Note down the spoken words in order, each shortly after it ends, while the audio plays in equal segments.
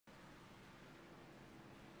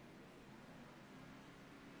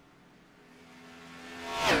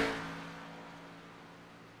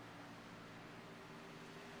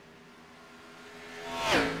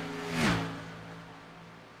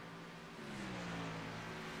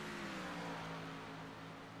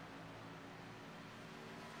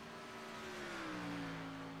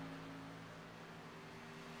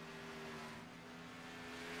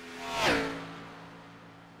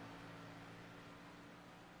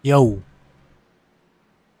Yo.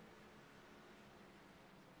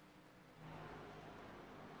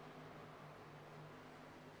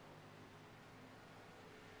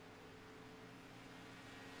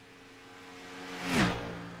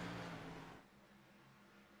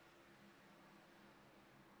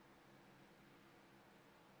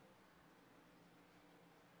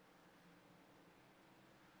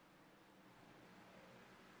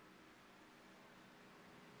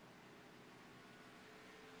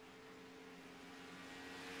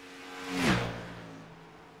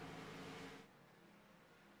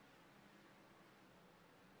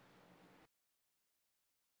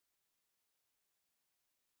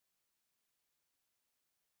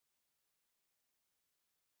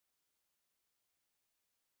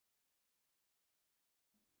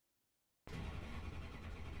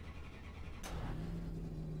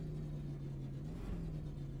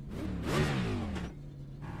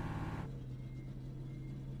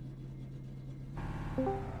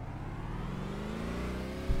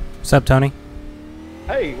 What's up, Tony?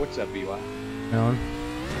 Hey, what's up, Eli? Going?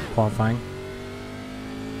 Qualifying.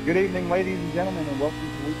 Good evening, ladies and gentlemen, and welcome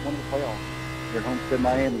to week one of the playoffs. Here at Homestead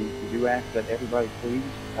Miami, we do ask that everybody please,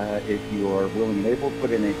 if you are willing and able,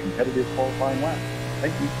 put in a competitive qualifying lap.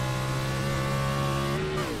 Thank you.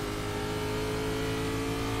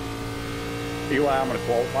 Eli, I'm going to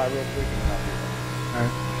qualify real quick. And I'll do All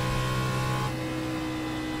right.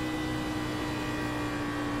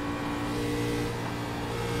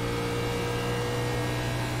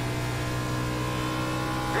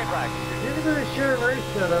 If you're going to share a race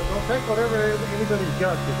setup, I'll take whatever anybody's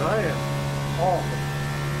got, because I am awful.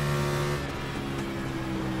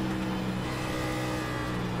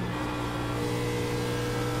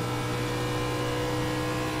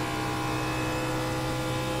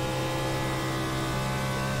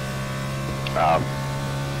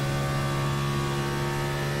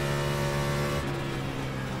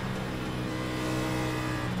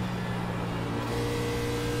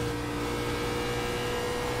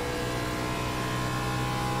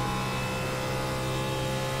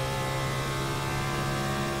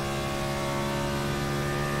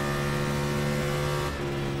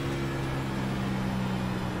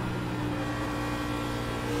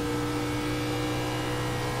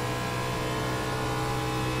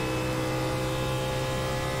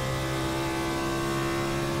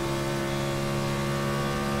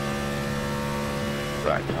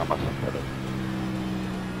 Right, I must have said it.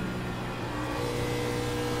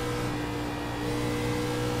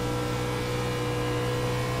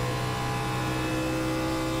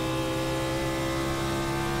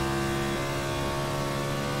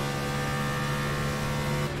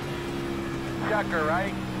 Chucker,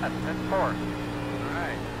 right? That's fourth. All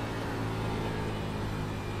right.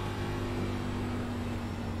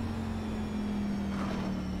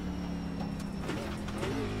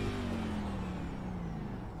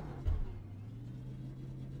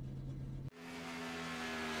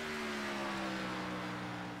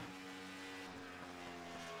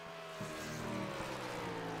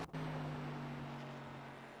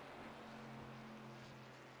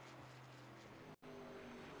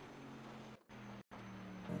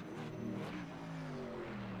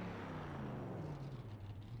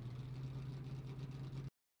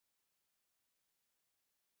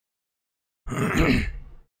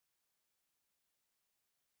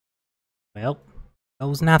 Well, that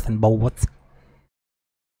was nothing, boys.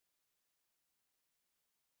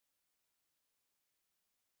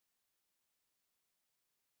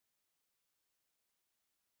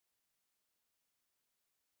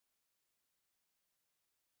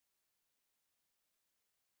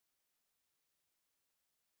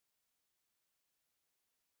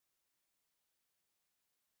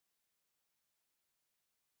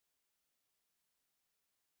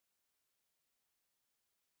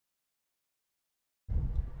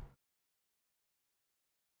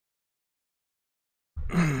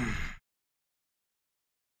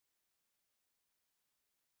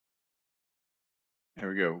 There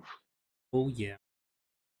we go. Oh, yeah.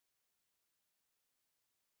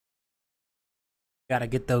 Gotta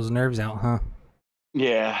get those nerves out, huh?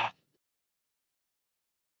 Yeah.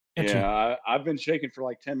 Itchy. Yeah, I've been shaking for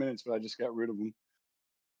like 10 minutes, but I just got rid of them.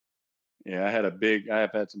 Yeah, I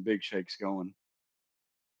have had some big shakes going.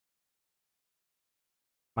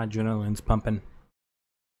 My adrenaline's pumping.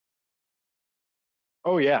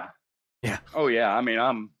 Oh, yeah. Yeah. Oh, yeah. I mean,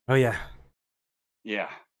 Oh, yeah. yeah.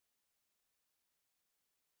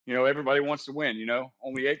 Everybody wants to win,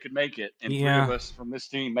 only 8 could make it, and 3 of Yeah. us from this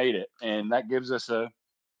team made it. And that gives us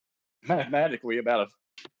mathematically about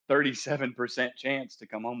a 37% chance to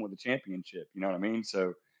come home with a championship. You know what I mean?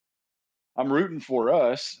 So I'm rooting for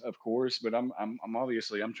us, of course, but I'm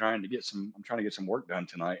obviously I'm trying to get some work done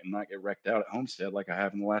tonight and not get wrecked out at Homestead like I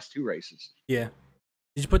have in the last 2 races. Yeah.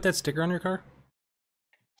 Did you put that sticker on your car?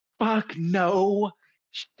 Fuck no.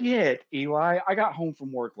 Shit, Eli. I got home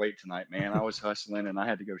from work late tonight, man. I was hustling and I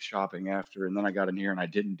had to go shopping after, and then I got in here and I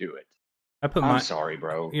didn't do it. I put I'm my. sorry,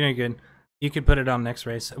 bro. You're good. You could put it on next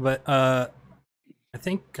race, but I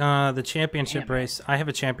think the championship Damn it. race. I have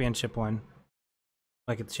a championship one,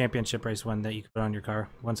 like a championship race one that you could put on your car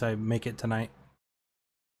once I make it tonight.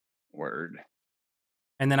 Word.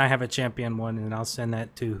 And then I have a champion one, and I'll send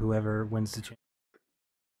that to whoever wins the champ.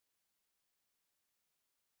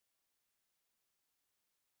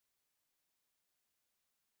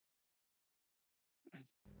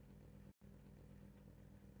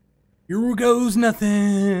 Here goes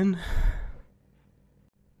nothing.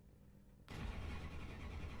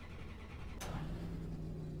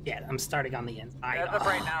 Yeah, I'm starting on the inside. As of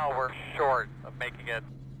right now, we're short of making it.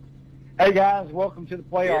 Hey guys, welcome to the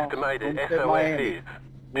playoffs. Estimated Homestead, Miami. SOSs.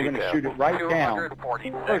 We're going to shoot it right down.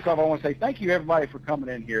 246. First off, I want to say thank you everybody for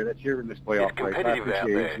coming in here. That's here in this It's playoff race. I competitive out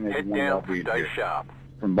appreciate there. each and every Head one of y'all down, being stay here. sharp.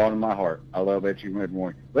 From the bottom of my heart, I love each and every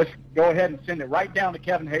one. Let's go ahead and send it right down to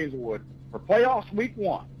Kevin Hazelwood for playoffs week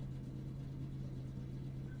 1.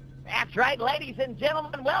 That's right, ladies and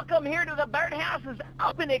gentlemen. Welcome here to the Birdhouse's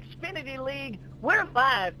Open Xfinity League. We're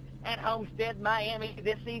live at Homestead, Miami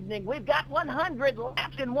this evening. We've got 100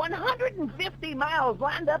 laps and 150 miles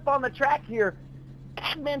lined up on the track here.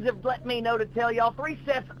 Admins have let me know to tell y'all 3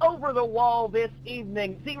 sets over the wall this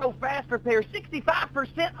evening. 0 fast repair,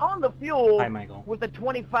 65% on the fuel. Hi, Michael. With a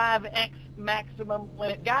 25x maximum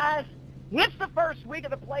limit. Guys, it's the first week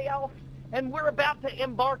of the playoffs, and we're about to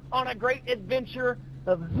embark on a great adventure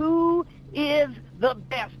of who is the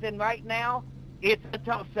best. And right now, it's a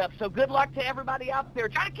toss-up. So good luck to everybody out there.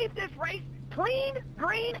 Try to keep this race clean,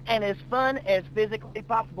 green, and as fun as physically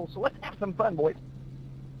possible. So let's have some fun, boys.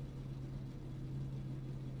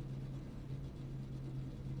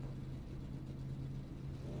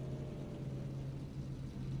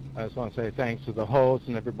 I just want to say thanks to the hosts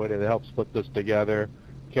and everybody that helps put this together.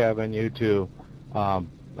 Kevin, you too. I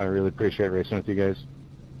really appreciate racing with you guys.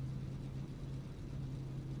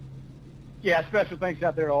 Yeah, special thanks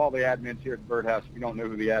out there to all the admins here at the Birdhouse. If you don't know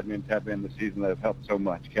who the admins have been this season that have helped so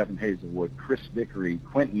much, Kevin Hazelwood, Chris Vickery,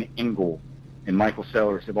 Quentin Engel, and Michael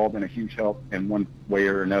Sellers have all been a huge help in one way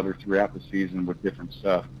or another throughout the season with different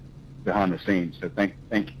stuff behind the scenes. So thank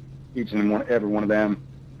each and every one of them,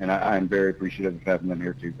 and I am very appreciative of having them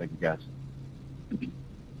here too. Thank you, guys.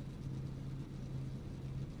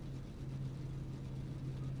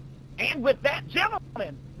 And with that,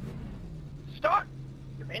 gentlemen, start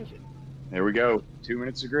your engine. There we go. 2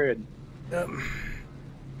 minutes of grid. 2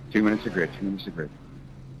 minutes of grid. 2 minutes of grid.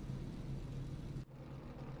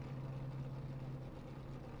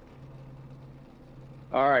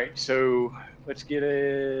 All right, so let's get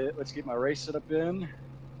my race set up in.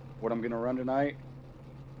 What I'm going to run tonight.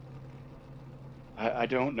 I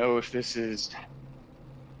don't know if this is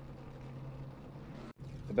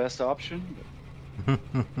the best option. But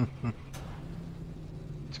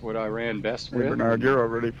it's what I ran best with. Bernard, you're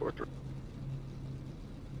already for it.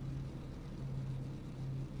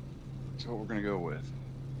 That's what we're going to go with.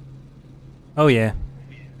 Oh yeah.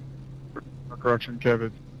 Correction,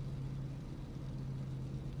 Kevin.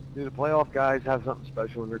 Do the playoff guys have something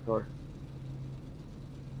special in their car?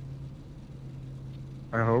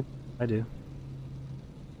 I hope. I do.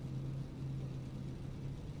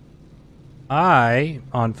 I,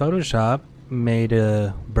 on Photoshop, made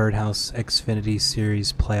a Birdhouse Xfinity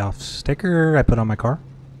Series playoff sticker I put on my car.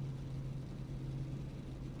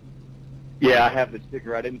 Yeah, I have the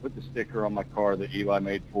sticker. I didn't put the sticker on my car that Eli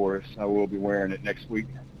made for us. I will be wearing it next week.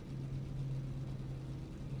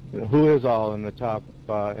 Who is all in the top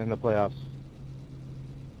in the playoffs?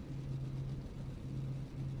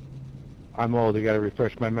 I'm old. You got to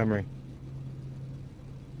refresh my memory.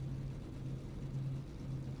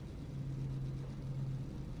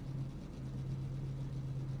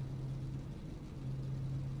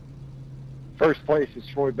 First place is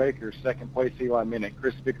Troy Baker. Second place, Eli Minnick.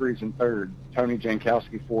 Chris Vickery's in third. Tony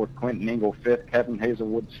Jankowski fourth. Quentin Engel fifth. Kevin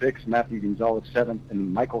Hazelwood sixth. Matthew Gonzalez seventh.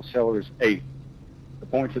 And Michael Sellers eighth. The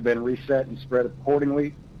points have been reset and spread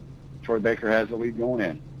accordingly. Troy Baker has the lead going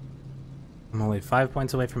in. I'm only 5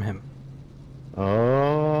 points away from him.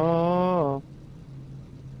 Oh.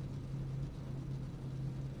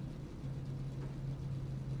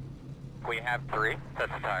 We have 3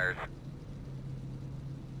 sets of tires.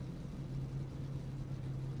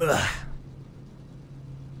 Ugh.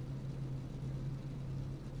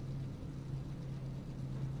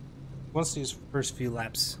 Wants to use first few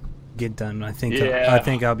laps. get done. I think Yeah. I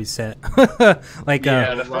think I'll be set. Like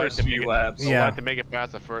yeah, the first few laps. Yeah. I'd like to make it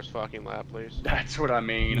past the first fucking lap, please. That's what I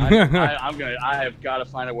mean. I have got to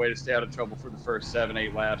find a way to stay out of trouble for the first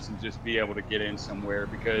 7-8 laps and just be able to get in somewhere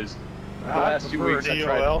because the last 2 weeks I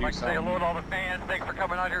tried to do Like to say something. hello to all the fans. Thanks for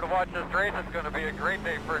coming out here to watch this race. It's going to be a great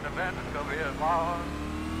day for an event. It's going to be a long,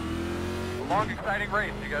 exciting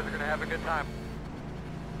race. You guys are going to have a good time.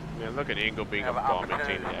 Man, look at Ingle being a Have an bum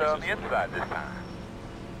opportunity and to stay on the inside this time.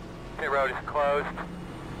 Pit road is closed.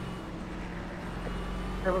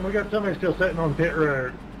 Kevin, we got somebody still sitting on pit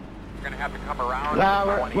road. We're going to have to come around. Nah,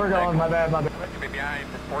 in we're 20 going. seconds. My bad. You'll be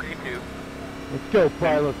behind the 42. Let's go,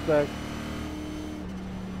 pilot sec.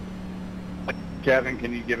 Kevin,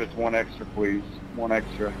 can you give us one extra, please? One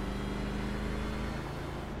extra.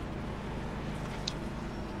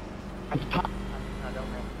 I don't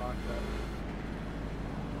have a box up.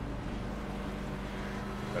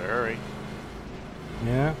 Better hurry.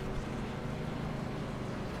 Yeah.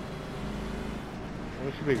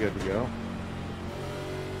 We should be good to go.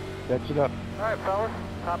 Catch it up. All right, fellas.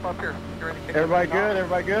 Hop up here. You ready to kick Everybody this thing good? off?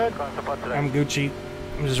 Everybody good? Class up on today. I'm Gucci.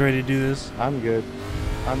 I'm just ready to do this. I'm good.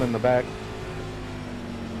 I'm in the back.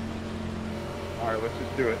 All right, let's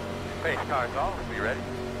just do it. Face cars off. Be ready.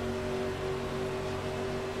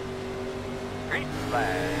 Green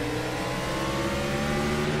flag.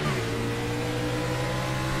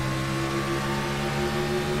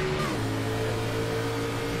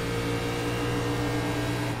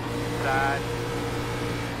 Inside.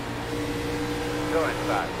 Go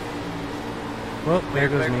inside. Well, there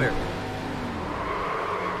goes me. Clear.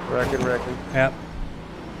 Wrecking. Yep.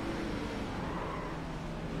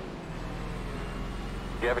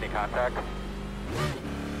 Do you have any contact?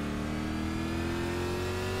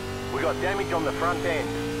 We got damage on the front end.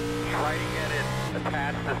 Try to get it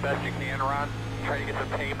attached as best you can, Ron. Try to get some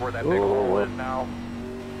tape where that big hole is now.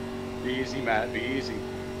 Be easy, Matt. Be easy.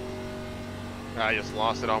 I just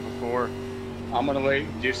lost it off before. I'm gonna wait.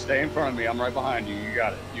 Just stay in front of me. I'm right behind you. You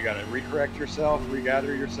got it. You got to recorrect yourself,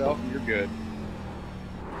 regather yourself, and you're good.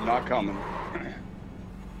 I'm not coming.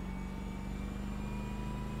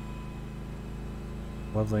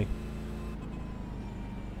 Lovely.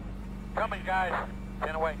 Coming, guys.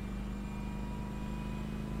 10 away.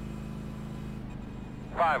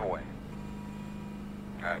 5 away.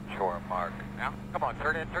 Alright, shore mark. Now, come on,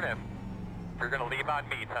 turn in. You're gonna leave on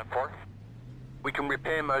me, 10-4. We can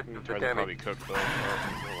repair most of the Tires probably damage. cooked though.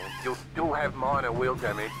 Oh, You'll still have minor wheel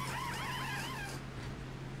damage.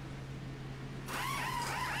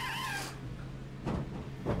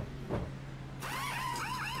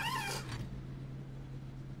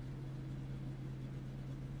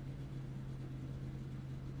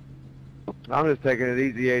 I'm just taking it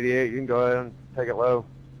easy, 88. You can go ahead and take it low.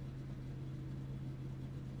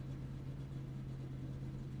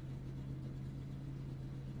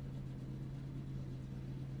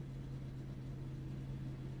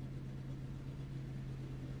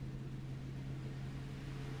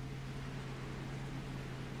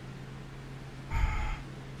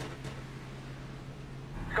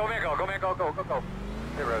 Go, man, go.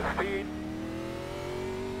 0 speed.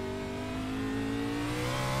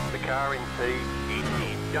 The car in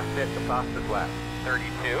C18 just hit the fastest lap.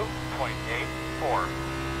 32.84.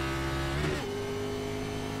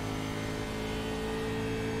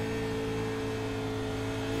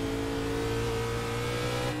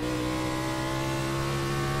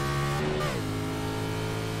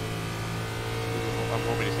 I'm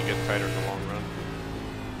hoping he gets tighter in the long run.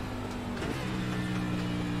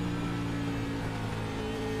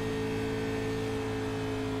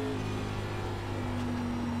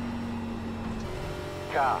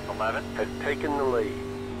 Car 11 has taken the lead.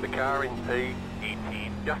 The car in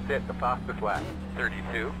P18 just hit the fastest lap.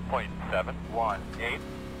 32.718.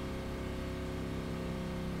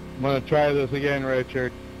 I'm gonna try this again,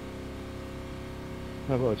 Richard.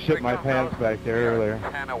 I about shit my pants back there earlier.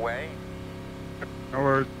 10 away.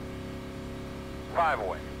 Or 5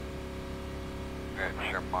 away. Good,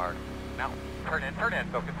 sure mark. Now, turn in.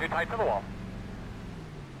 Focus too tight to the wall.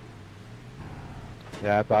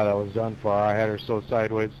 yeah, I thought I was done for. I had her so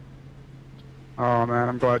sideways. Oh man,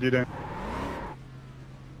 I'm glad you didn't.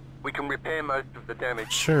 We can repair most of the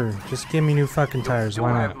damage. Sure, just give me new fucking tires. You'll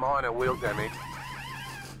Why have not? minor wheel damage.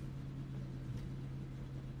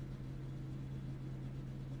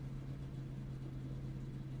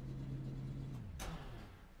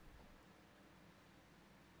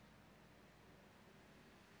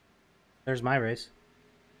 There's my race.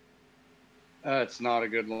 That's not a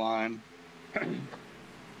good line.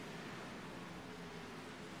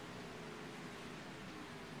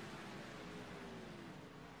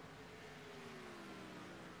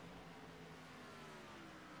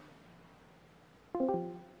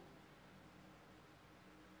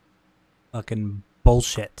 Fucking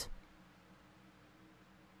bullshit.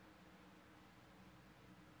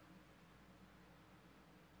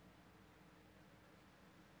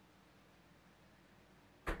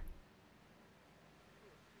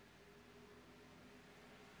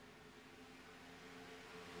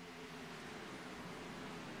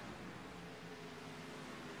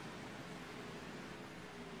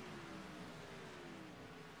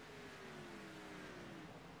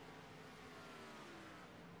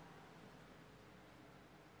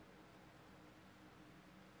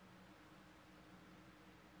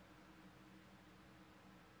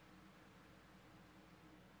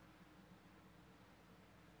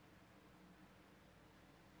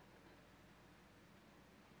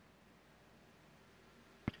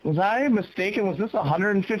 Was I mistaken? Was this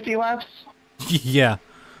 150 laps? Yeah.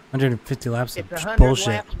 150 laps It's of 100 bullshit.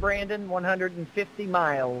 laps, Brandon, 150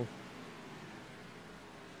 miles.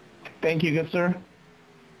 Thank you, good sir.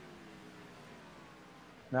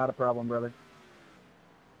 Not a problem, brother.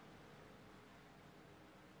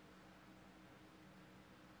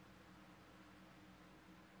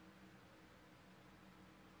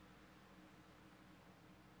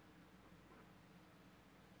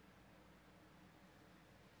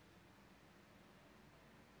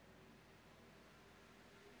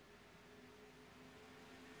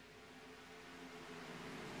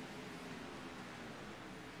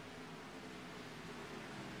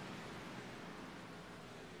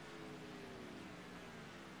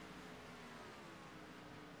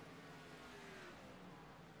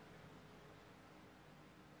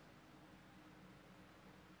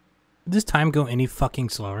 Did this time go any fucking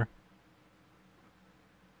slower?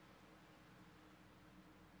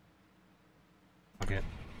 Okay.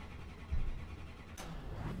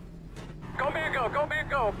 Go, man, go! Go, man,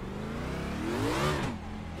 go!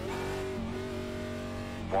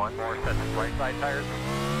 One more set of right side tires.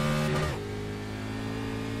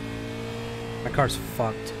 My car's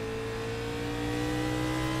fucked.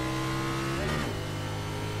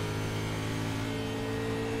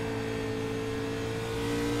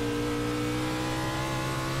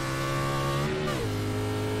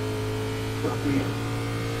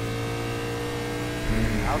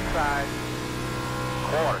 Outside.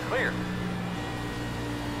 Quarter, clear.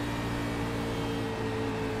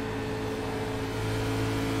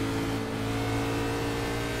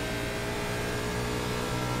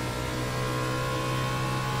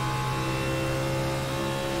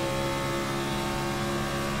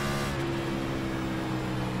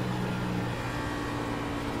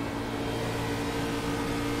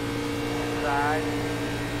 Inside.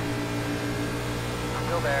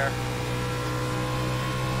 Still there.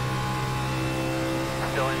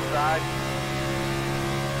 Still inside.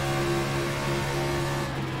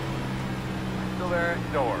 Still there.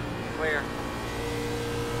 Door. Clear.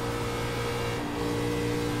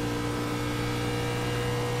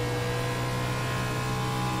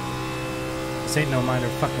 This ain't no minor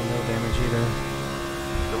fucking wheel damage either.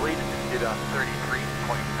 The lead did a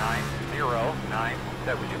 33.909.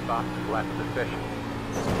 That was your fastest lap of the session.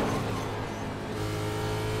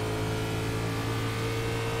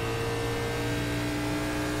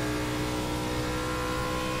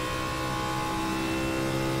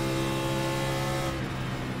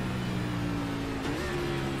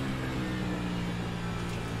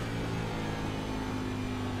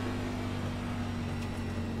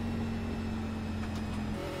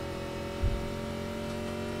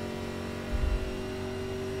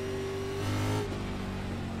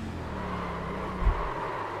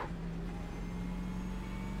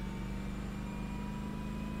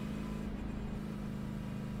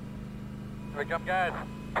 Here we come, guys.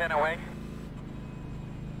 10 away.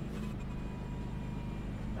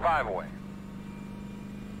 5 away.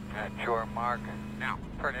 At your mark. Now,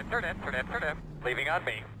 turn in, turn in, turn in, turn in. Leaving on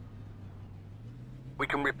me. We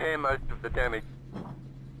can repair most of the damage.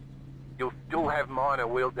 You'll still have minor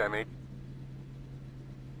wheel damage.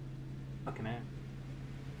 Fucking ass.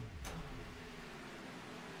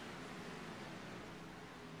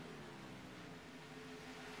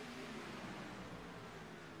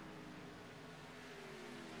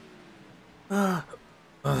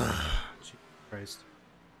 Jesus Christ.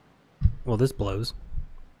 Well, this blows.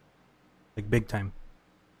 Like, big time.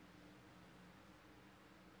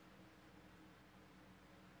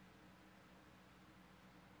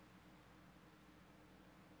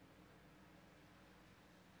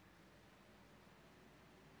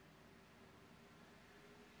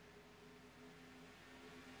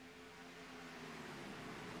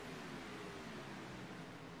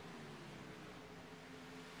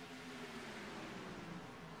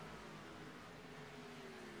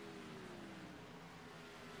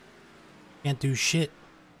 Can't do shit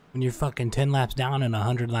when you're fucking 10 laps down in a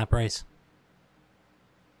 100-lap race.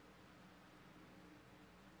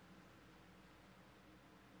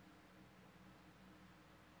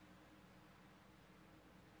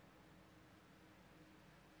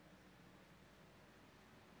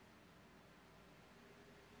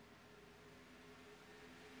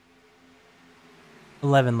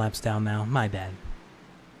 "11 laps down now. My bad."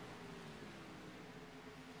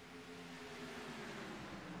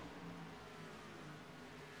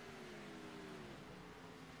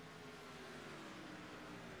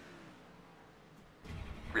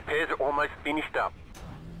 Repairs are almost finished up.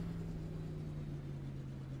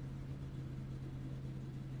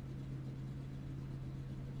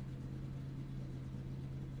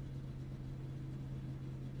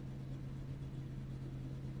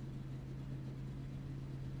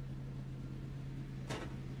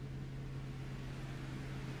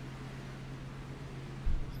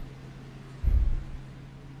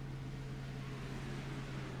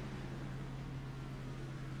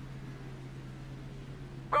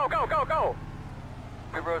 Go, go, go, go!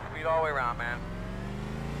 Good road speed all the way around, man.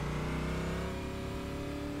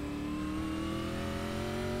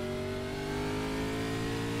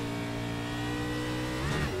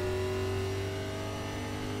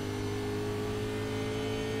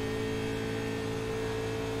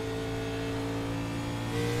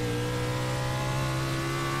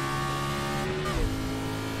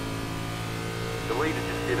 The leader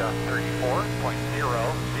just did a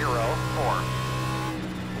 34.004.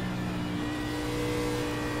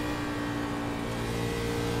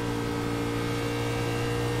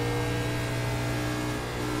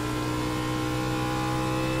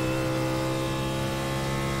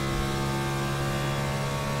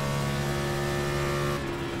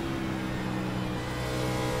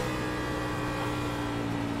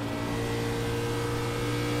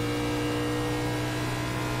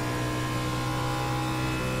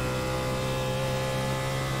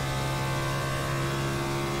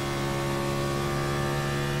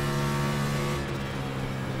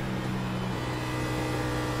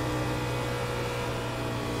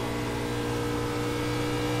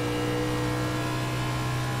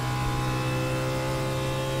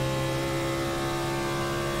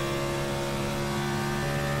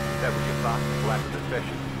 That was your fastest lap of the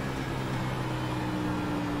session.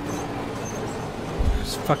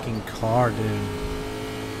 This fucking car, dude.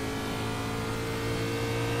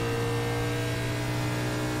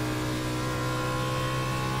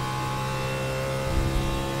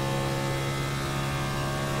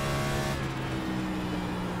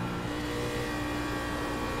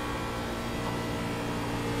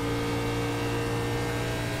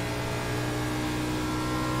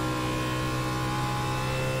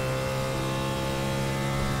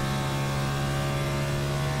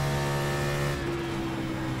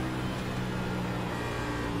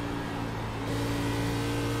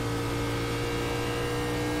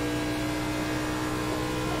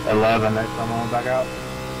 Next time on back out.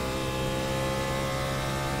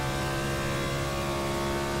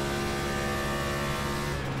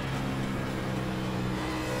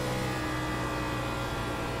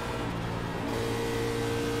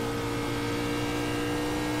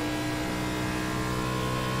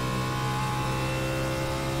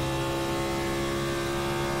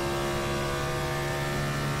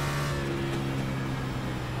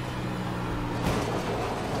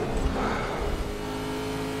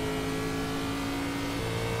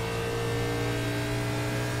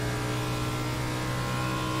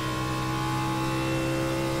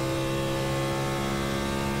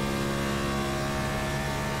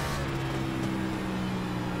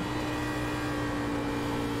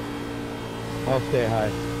 I'll stay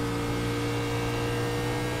high.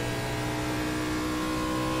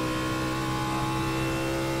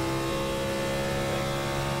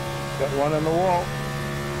 Got one in the wall.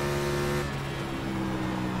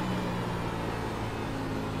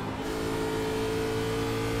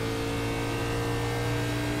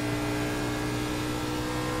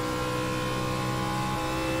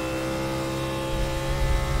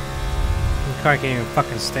 The car can't even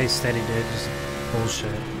fucking stay steady, dude. Just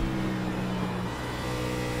bullshit.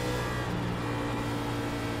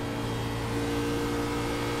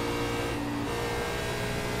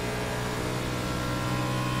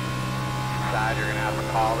 You're gonna have to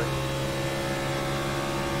call it.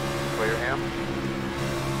 Clear him.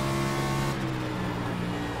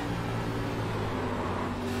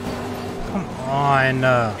 Come on.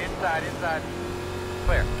 Inside.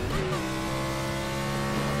 Clear.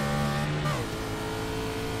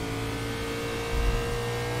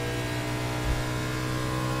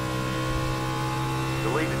 The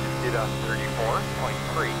believe it just did a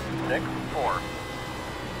 34.364.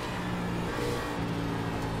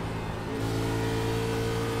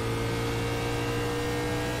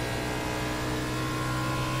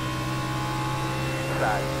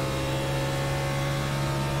 Side.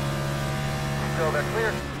 Still there,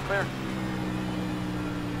 clear, clear.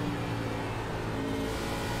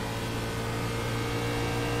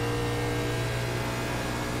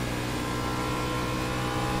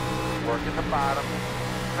 Work at the bottom.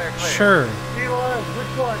 Clear, clear. Sure. Eli,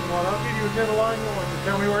 which one you want? I'll give you a middle line one. Just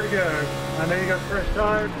tell me where to go. I know you got fresh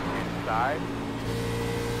tires. Inside.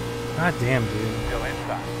 God damn, dude. Still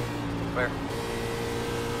inside. Clear.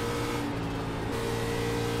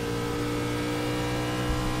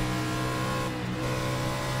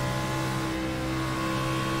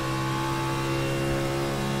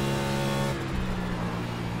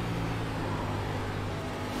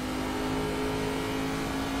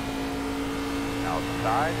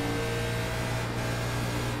 Outside.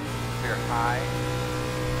 Clear high.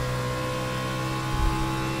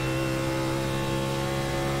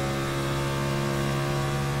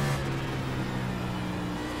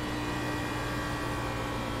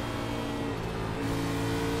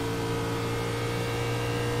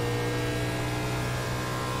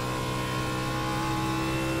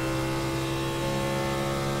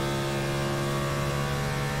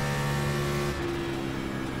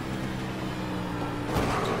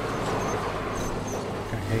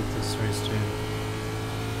 I hate this race, dude.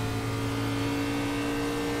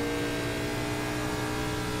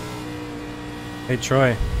 Hey,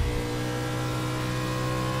 Troy.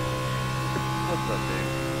 What's up,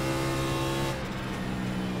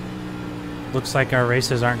 dude? Looks like our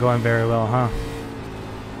races aren't going very well, huh?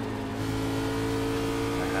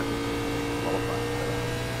 I have to qualify.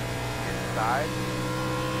 Inside.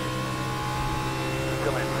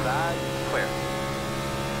 Still inside. Clear.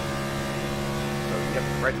 So, yep,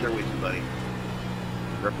 right there with you, buddy.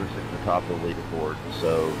 Representing the top of the leaderboard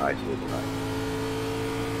so nicely tonight.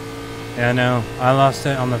 Yeah, I know. I lost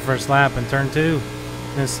it on the first lap in turn 2.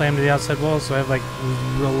 And it slammed to the outside wall, so I have like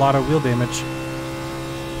a lot of wheel damage.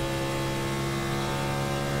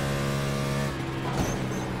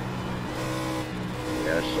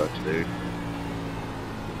 Yeah, that sucks, dude.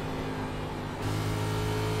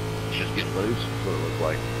 Just get loose, that's what it looks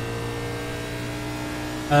like.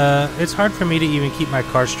 It's hard for me to even keep my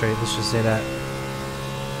car straight, let's just say that.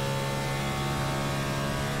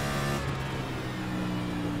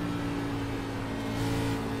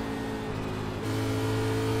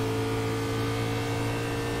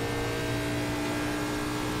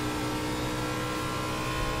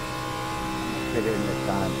 Fit in this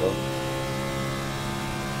time, bro.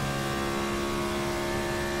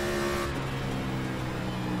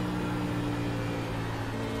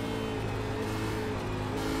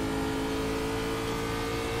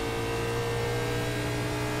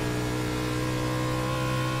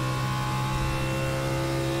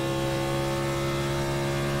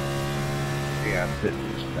 Yeah, I'm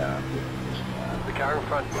fitting this time, The car in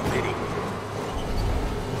front is leading.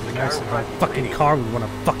 The car Nice in if my front is fucking leading. car would want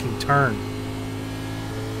to fucking turn.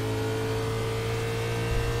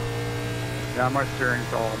 Yeah, my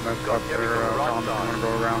steering's all messed up Yeah, we there. can run Tom, if you on. want to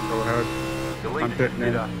go around, go ahead. The lead I'm fitting did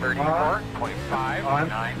in. a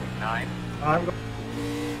 34.599. I'm go-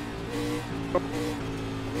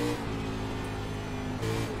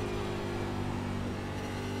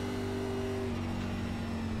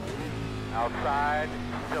 Outside,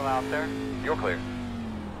 still out there. You're clear.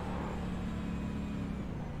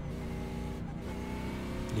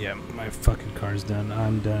 Yeah, my fucking car's done.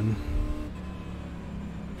 I'm done.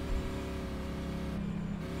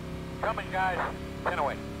 Coming, guys. 10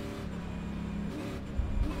 away.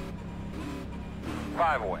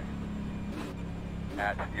 5 away.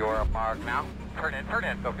 At your mark now. Turn in, turn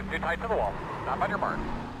in. Focus too tight to the wall. Stop on your mark.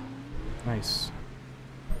 Nice.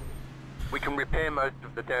 We can repair most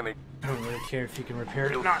of the damage. I don't really care if you can repair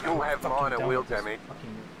it You or not. do I'm have fucking minor done wheel with this damage. fucking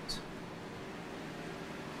race.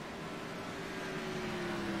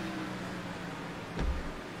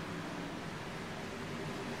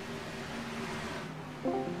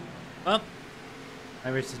 Well, my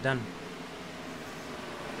race is done.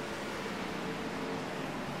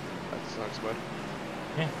 That sucks, bud.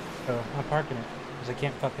 Yeah, so I'm parking it because I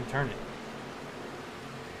can't fucking turn it.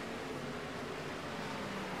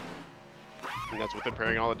 And that's with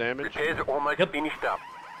repairing all the damage? Repairs are almost finished up.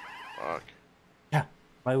 Fuck. Yeah,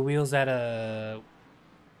 my wheel's at a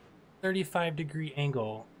 35-degree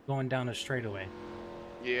angle going down a straightaway.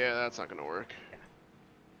 Yeah, that's not gonna work.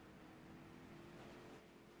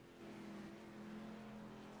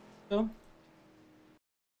 So,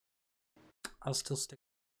 I'll still stick.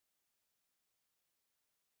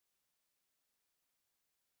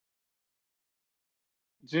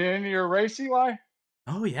 Is it in your race, Eli?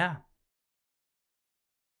 Oh yeah.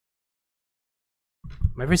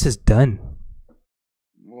 My race is done.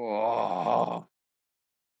 Whoa.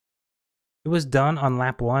 It was done on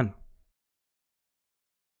lap 1.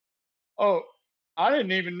 Oh, I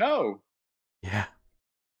didn't even know. Yeah.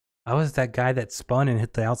 I was that guy that spun and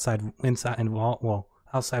hit the inside wall,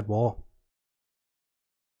 outside wall.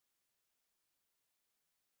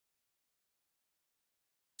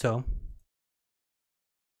 So,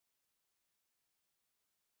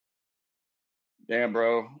 Damn,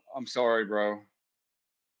 bro. I'm sorry, bro.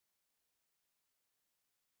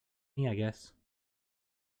 yeah, I guess.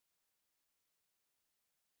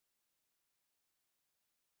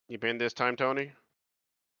 You been this time, Tony?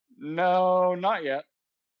 No, not yet.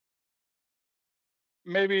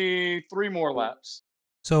 Maybe 3 more laps.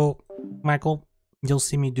 So, Michael, you'll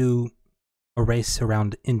see me do a race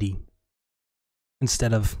around Indy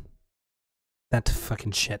instead of that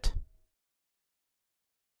fucking shit.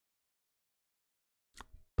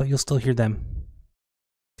 But you'll still hear them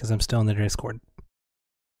because I'm still in the Discord.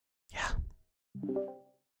 Yeah.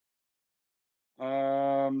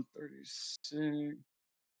 36.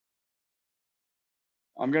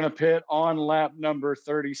 I'm gonna pit on lap number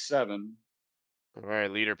 37. All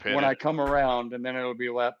right, leader pitted. When I come around, and then it'll be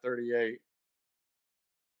lap 38.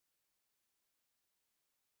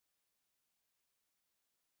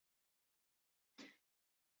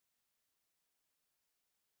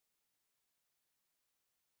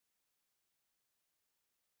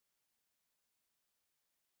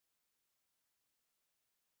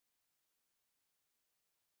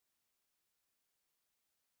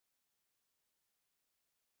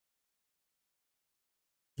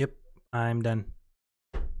 Yep, I'm done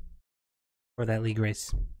for that league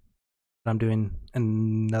race. But I'm doing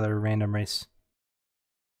another random race.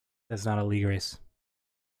 That's not a league race.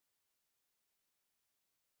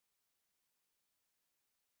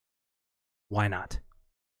 Why not?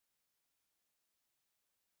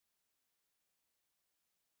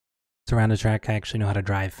 It's around a track I actually know how to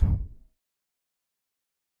drive.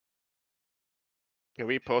 Can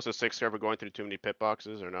we post a 6 server going through too many pit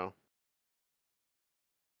boxes or no?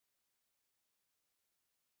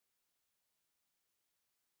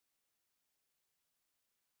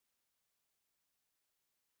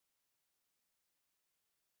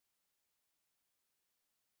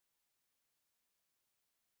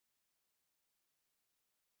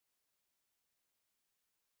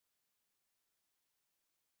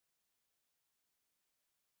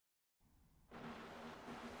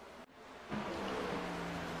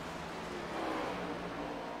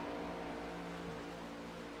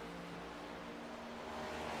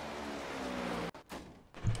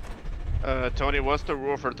 Tony, what's the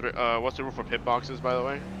rule for pit boxes, by the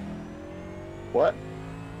way? What?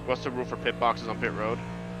 What's the rule for pit boxes on pit road?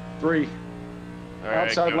 3. All right,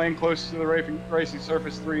 Outside go. lane close to the racing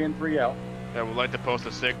surface, 3 in, 3 out. I would like to post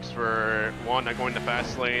a 6 for 1, not going to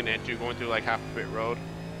fast lane, and 2, going through like half a pit road.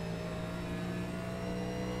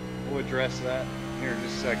 We'll address that here in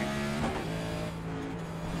just a second.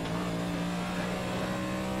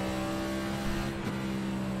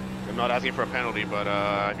 I'm not asking for a penalty, but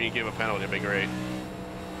if you can give a penalty, it'd be great.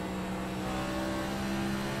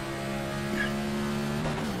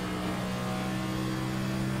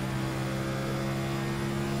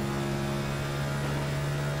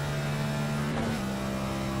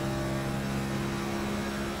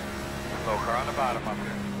 Low car on the bottom up here.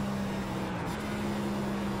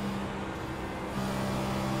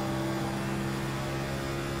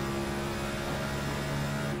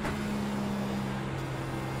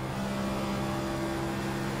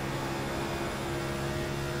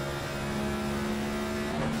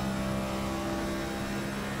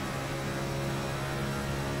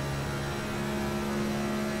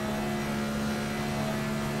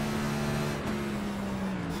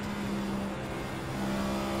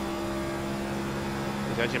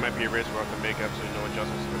 This actually might be a race where I can make absolutely no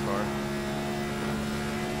adjustments to the car.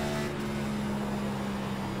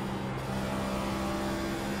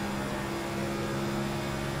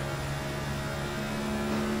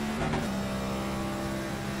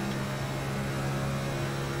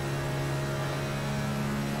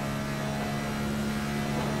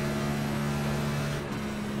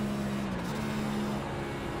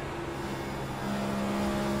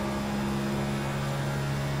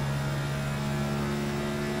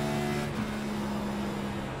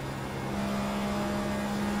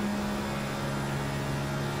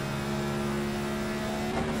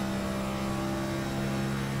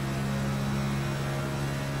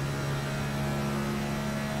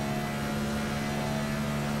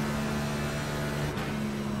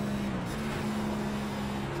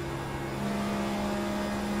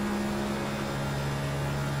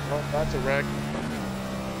 that's a wreck.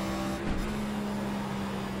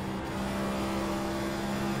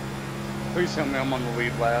 Please tell me I'm on the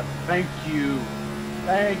lead lap. Thank you.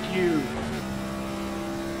 Thank you.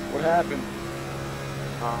 What happened?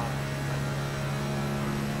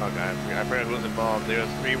 Okay, I forgot who was involved. There was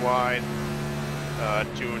 3 wide,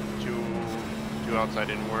 two outside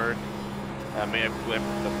inward. May have flipped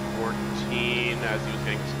the 14 as he was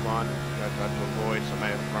getting spun. I tried to avoid some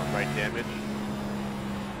front right damage.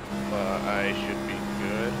 But I should be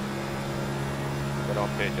good. But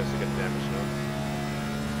I'll pay just to get damage now.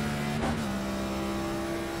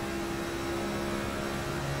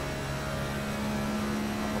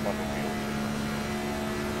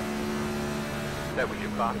 That was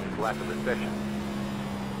your fastest lap of the session.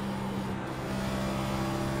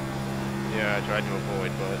 Yeah, I tried to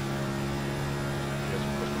avoid, but just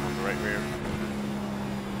pushed him on the right rear.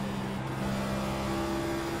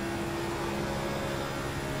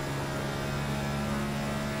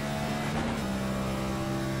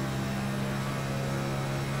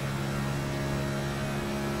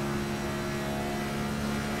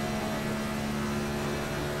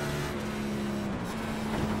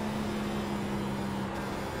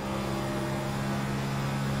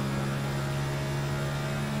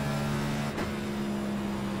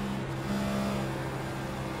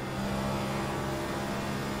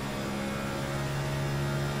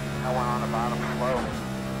 I went on the bottom slow.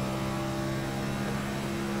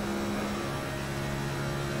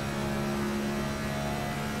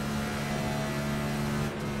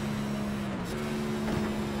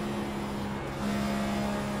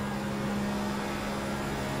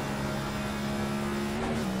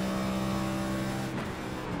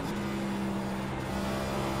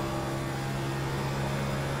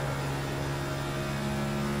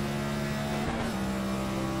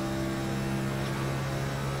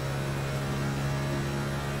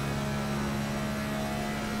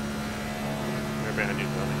 Right behind you,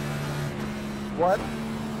 Tony. What?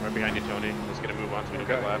 Right behind you, Tony. Let's get a move on so we don't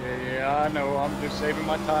get lap. Yeah, I know. I'm just saving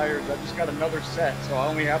my tires. I just got another set, so I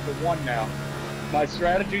only have the one now. My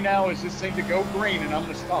strategy now is this thing to go green, and I'm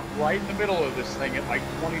going to stop right in the middle of this thing at like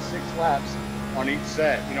 26 laps on each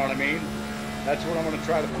set. You know what I mean? That's what I'm going to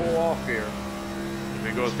try to pull off here. If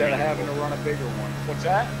it goes instead green, of having to run a bigger one. What's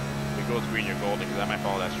that? If it goes green, you're golden, because I might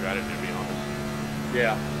follow that strategy, to be honest.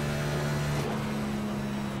 Yeah.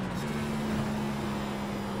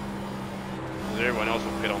 Everyone else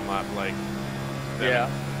will pit on lap like yeah.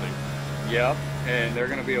 Yep. And they're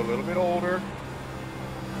going to be a little bit older.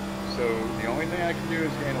 So the only thing I can do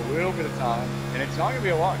is gain a little bit of time. And it's not going to be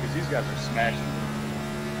a lot because these guys are smashing.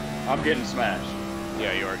 I'm getting smashed.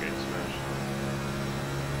 Yeah, you are getting smashed.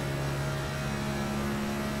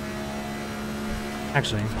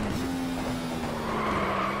 Actually.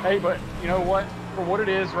 Hey, but you know what? For what it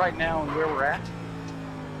is right now and where we're at,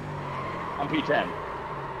 I'm P10.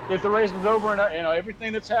 If the race was over and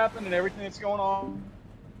everything that's happened and everything that's going on.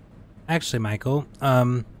 Actually, Michael,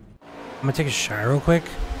 I'm gonna take a shower real quick,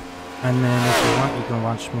 and then if you want, you can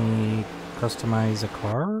watch me customize a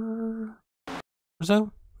car or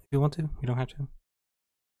so. If you want to, you don't have to.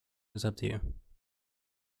 It's up to you.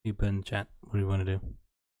 You put in chat. What do you want to do?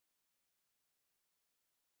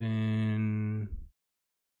 Then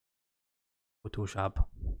go to a shop.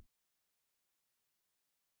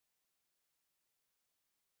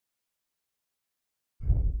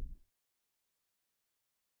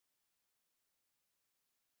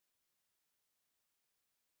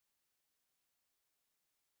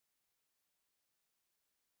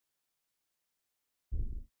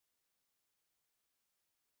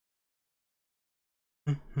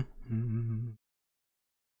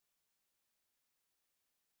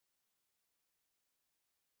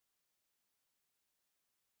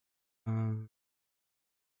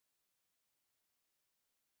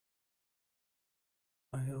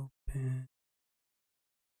 I open.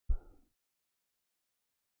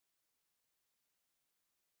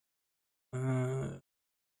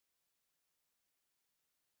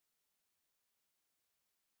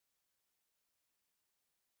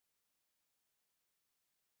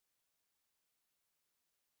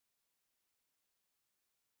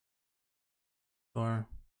 Door.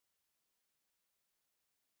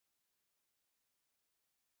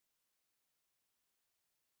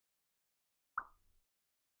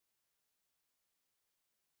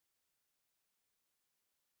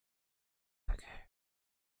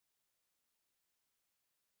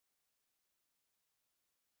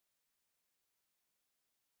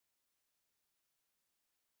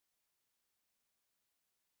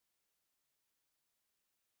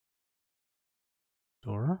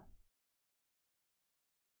 Door.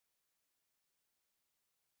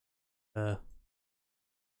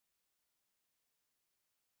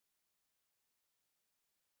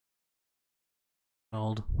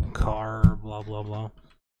 Old car, blah blah blah.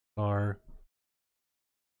 Car.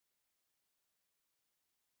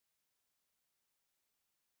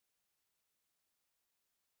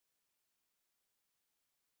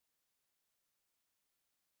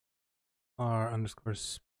 R underscore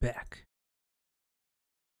spec.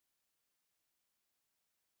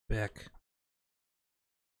 Spec.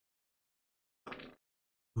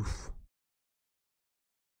 Oof.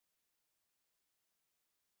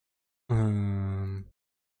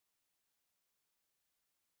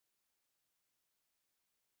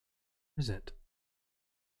 Is it?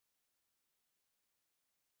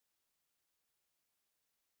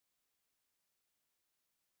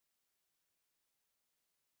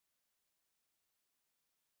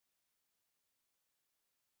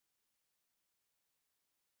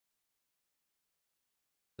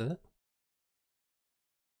 Is it?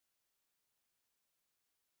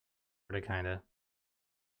 Pretty kinda.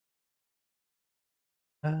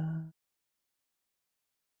 I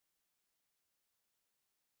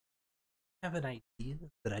have an idea,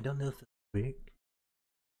 but I don't know if it's big.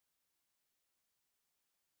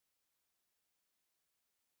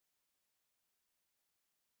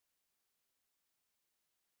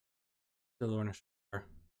 Still on a shower.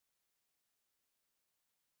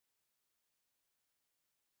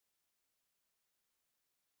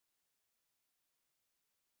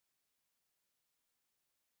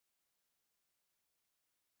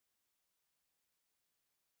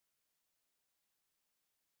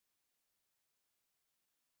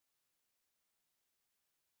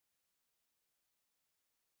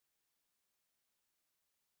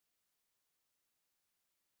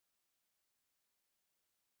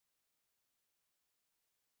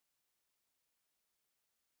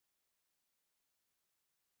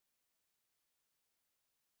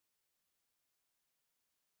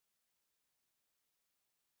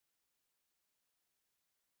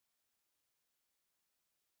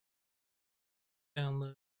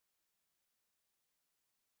 Download.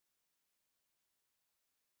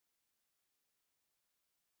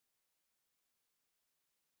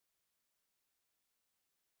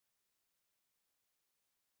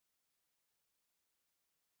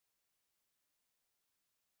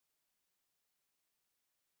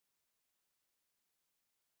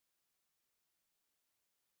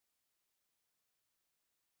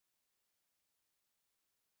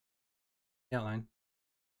 Outline.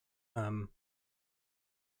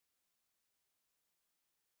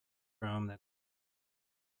 From that.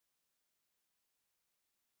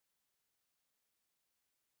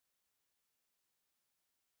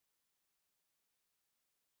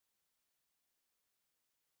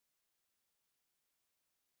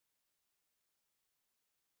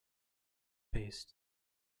 Paste.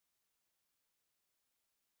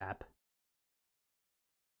 App.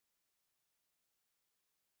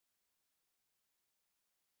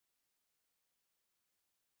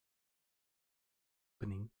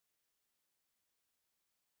 Opening.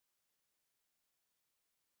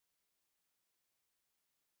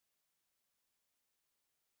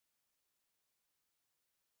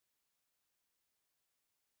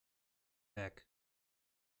 Back.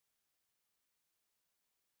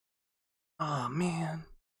 Oh man.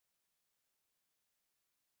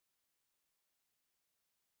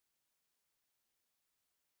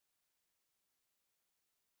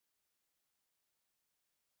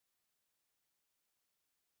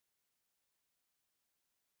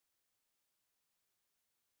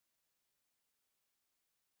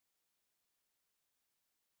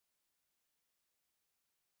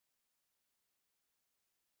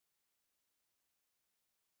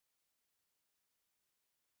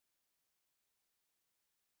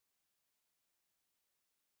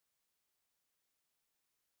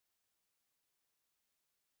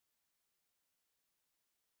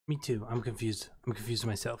 Me too. I'm confused. I'm confused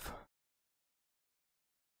myself.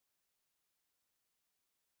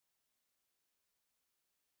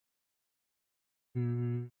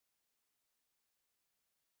 Hmm.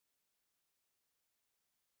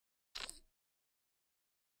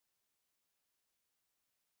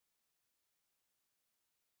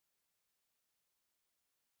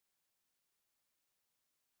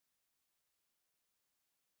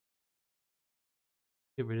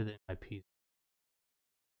 Get rid of the MIP.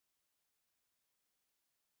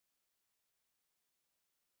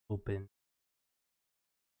 Open.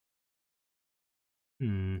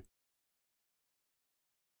 Hmm.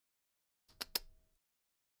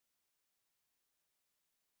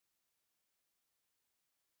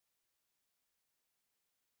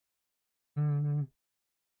 Hmm.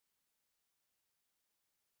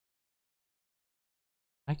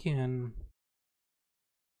 I can.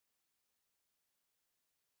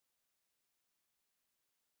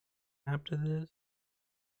 After this.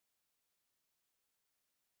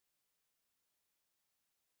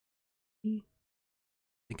 I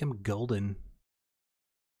think I'm golden.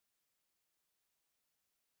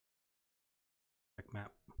 Check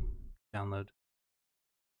map. Download.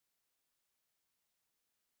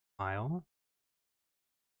 File.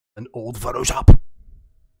 An old Photoshop.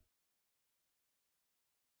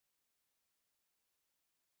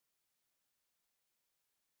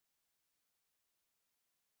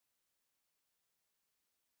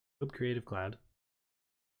 Open Creative Cloud.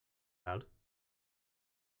 Cloud.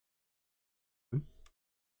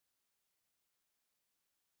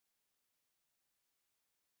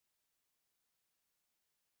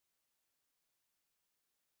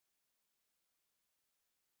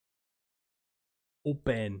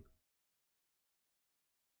 Open.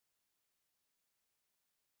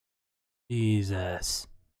 Jesus.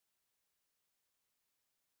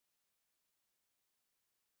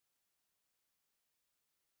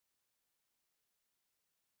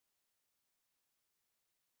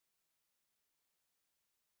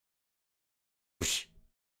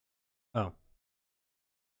 Oh.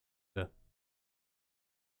 That.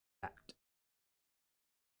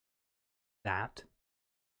 That.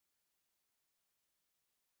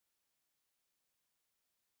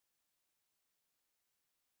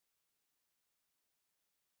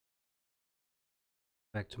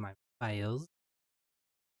 Back to my files.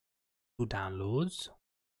 To downloads.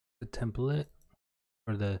 The template.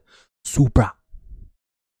 Or the Supra.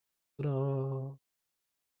 Ta-da.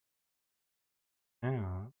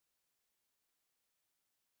 Now.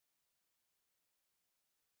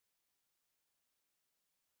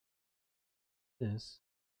 This.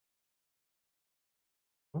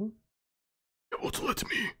 Oh. It won't let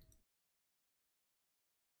me.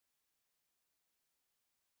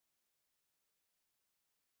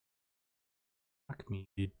 Fuck me,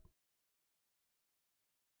 dude.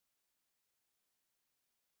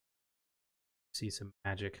 See some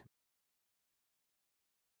magic.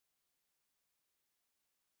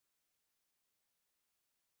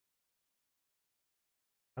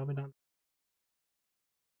 Probably not.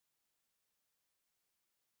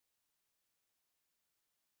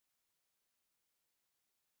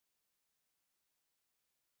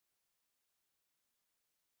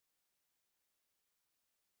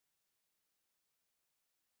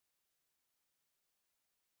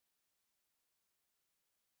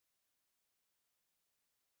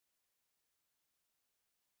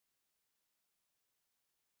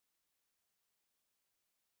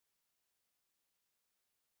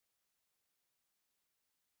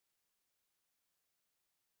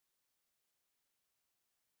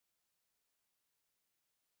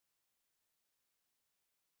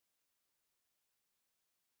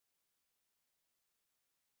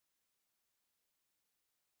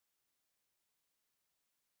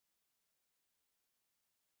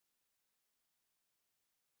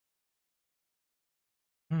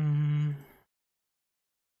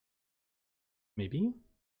 Maybe?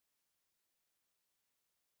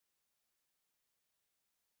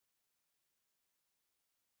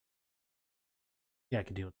 Yeah, I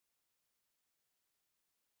can deal with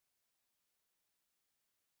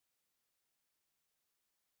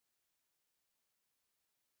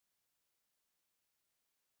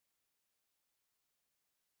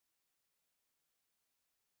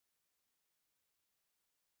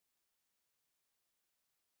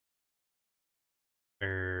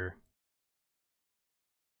it.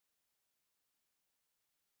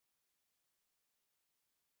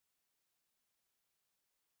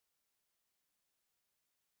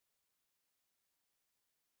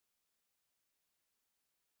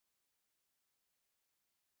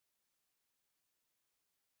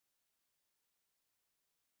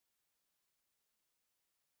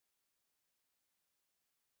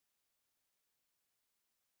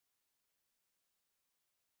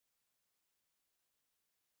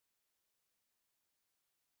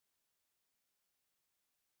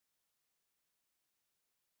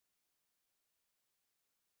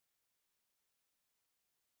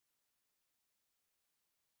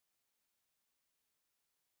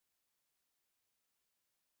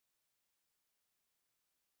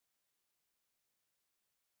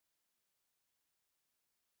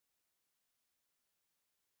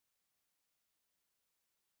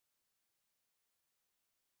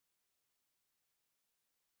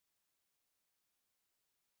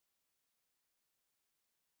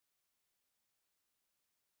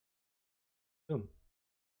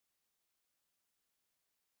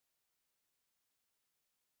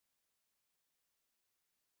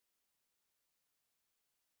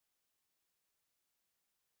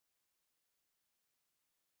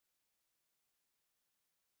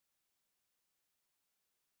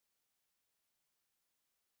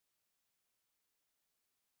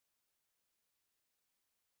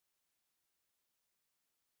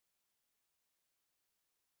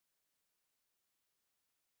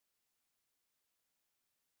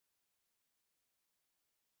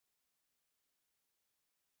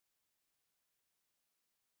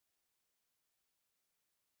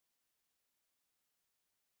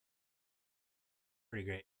 Pretty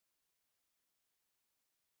great.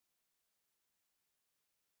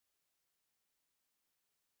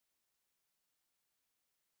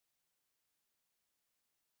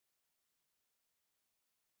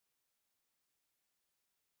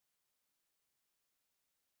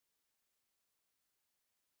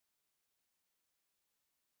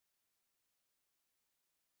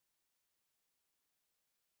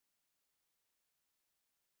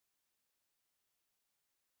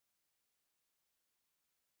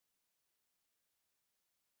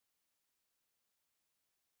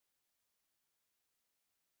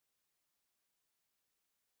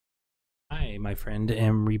 I, my friend,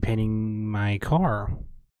 am repainting my car.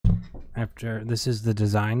 After this is the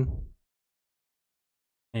design,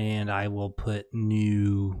 and I will put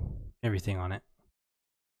new everything on it.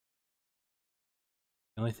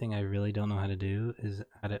 The only thing I really don't know how to do is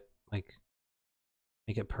how to like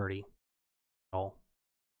make it pretty. All.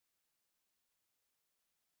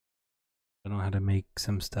 I don't know how to make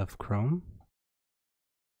some stuff chrome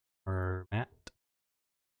or matte.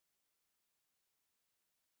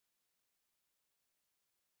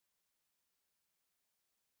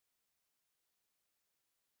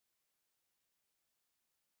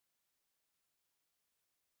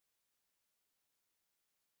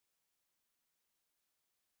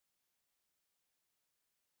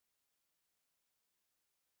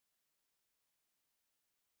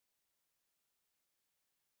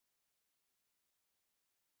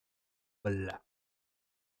 Blah.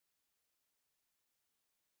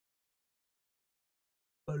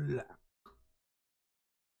 Blah.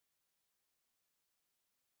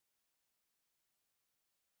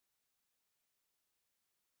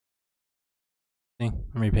 See,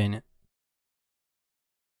 I'm repainting it.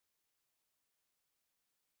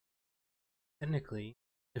 Technically,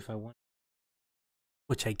 if I want,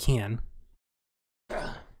 which I can.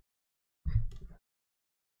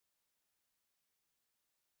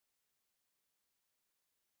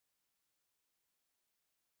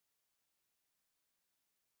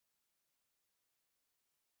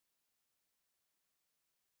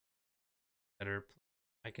 Better,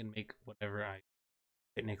 I can make whatever I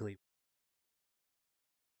technically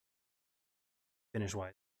finish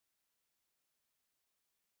wise.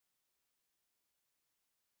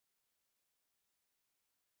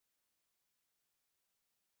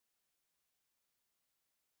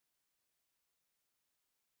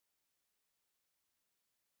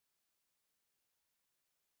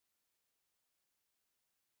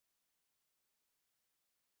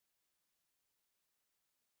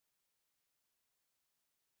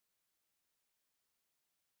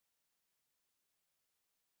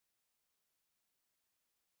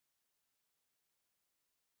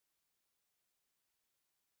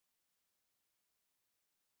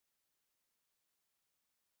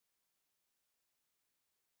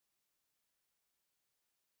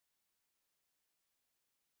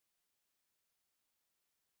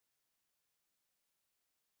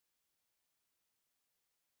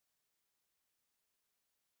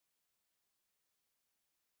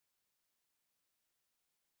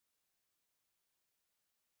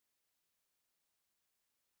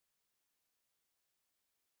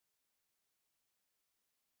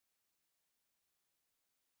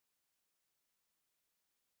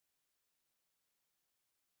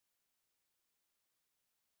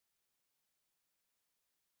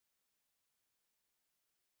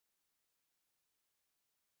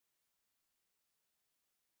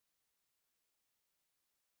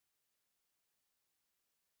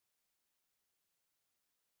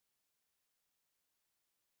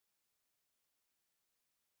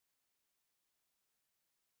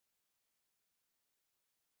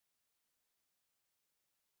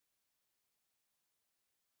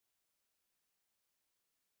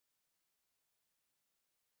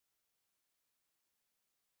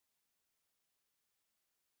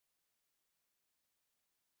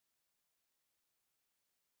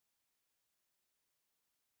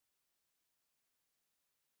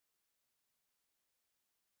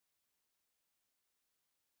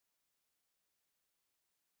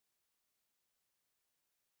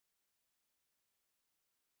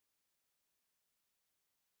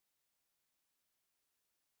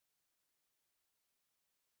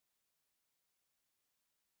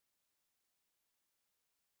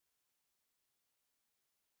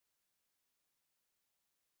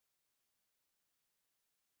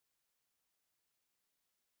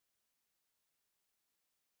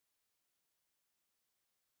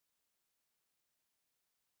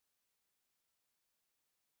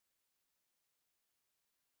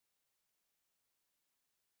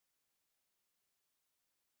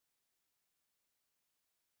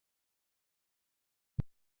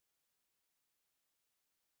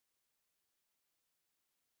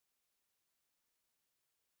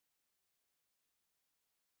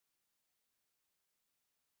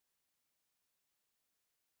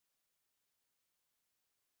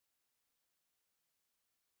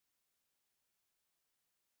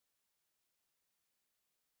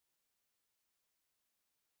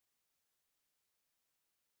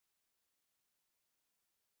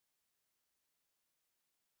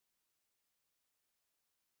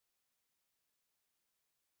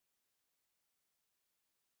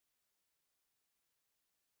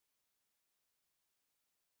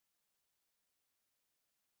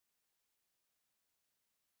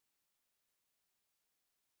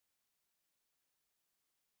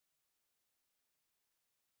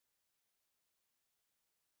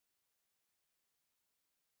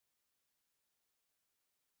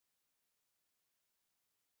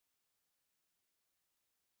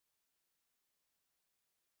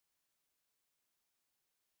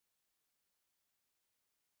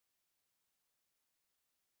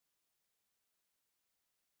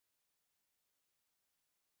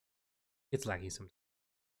 It's laggy sometimes.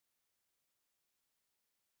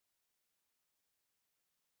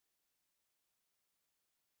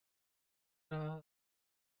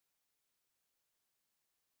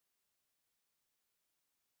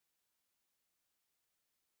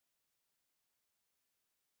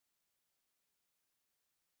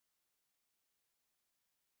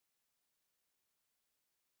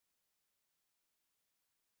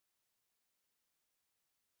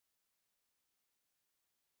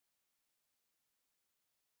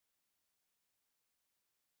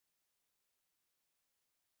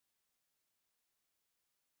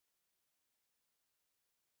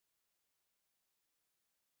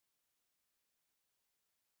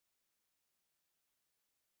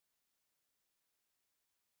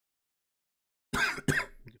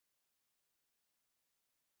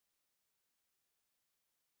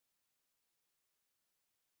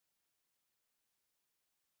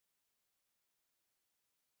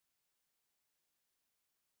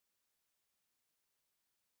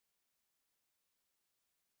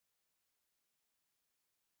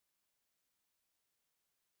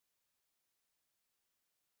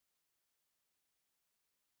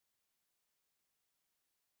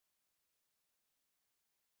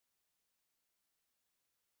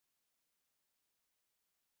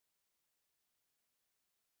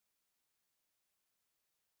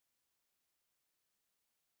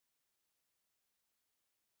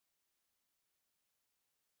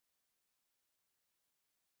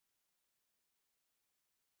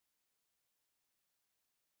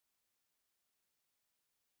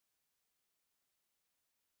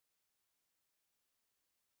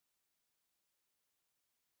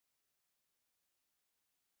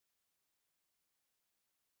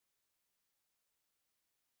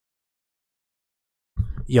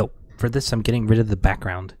 Yo, for this, I'm getting rid of the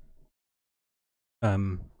background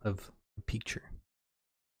of the picture.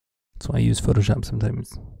 That's why I use Photoshop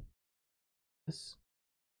sometimes. This.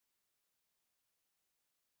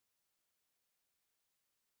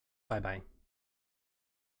 Bye-bye.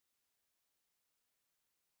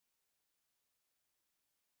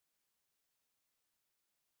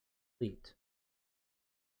 Delete.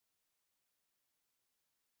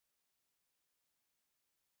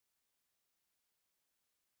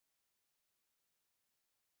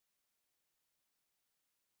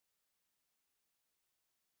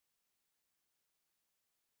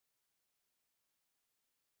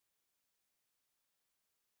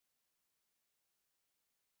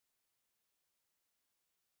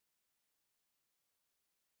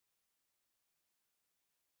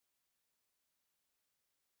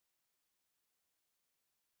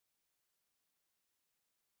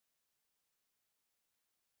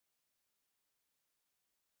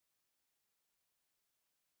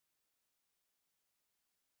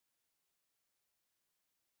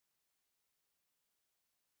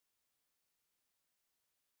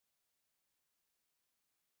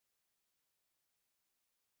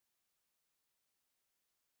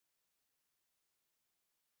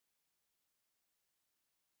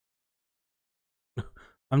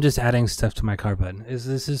 I'm just adding stuff to my car button. This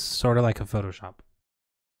is sort of like a Photoshop,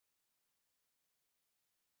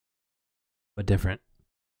 but different.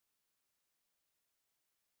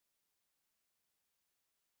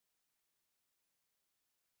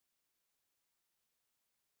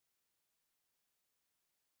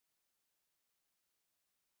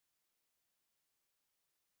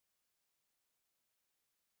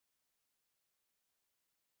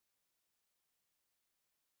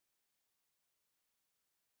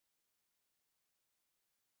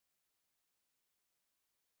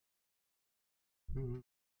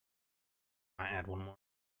 I add one more.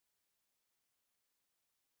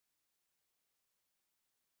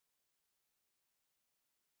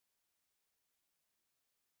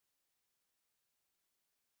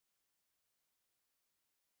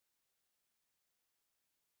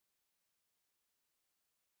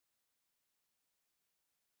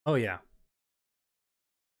 Oh yeah.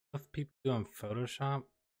 Stuff people do on Photoshop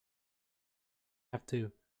have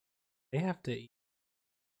to. They have to.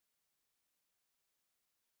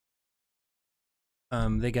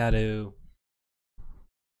 They got to.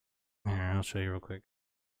 Here, I'll show you real quick.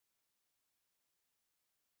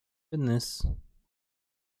 Goodness.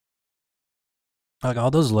 Like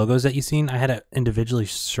all those logos that you've seen, I had to individually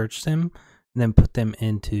search them and then put them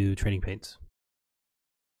into Trading Paints.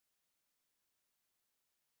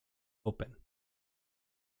 Open.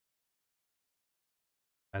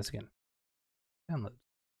 As again. Download.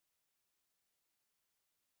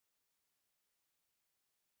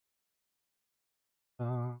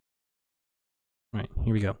 All right,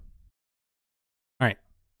 here we go. All right.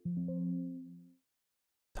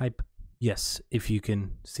 Type Yes, if you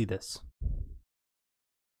can see this.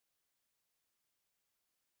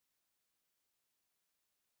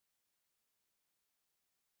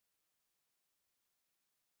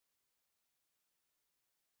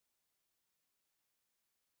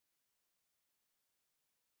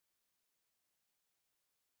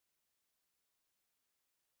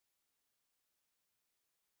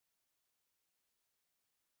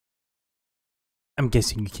 I'm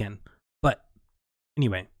guessing you can. But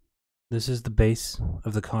anyway, this is the base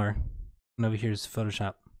of the car. And over here is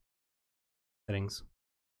Photoshop settings.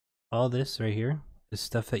 All this right here is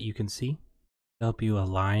stuff that you can see to help you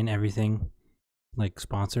align everything, like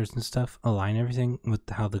sponsors and stuff, align everything with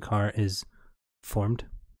how the car is formed.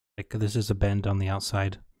 Like this is a bend on the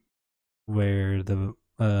outside where the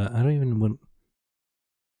I don't even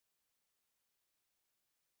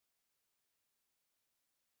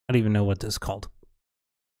know what this is called.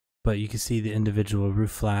 But you can see the individual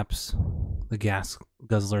roof flaps, the gas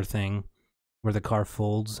guzzler thing, where the car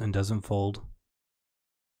folds and doesn't fold.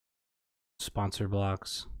 Sponsor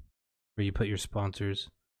blocks, where you put your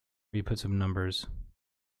sponsors, where you put some numbers.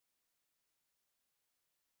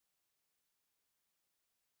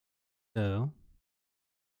 So,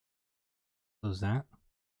 close that.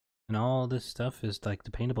 And all this stuff is like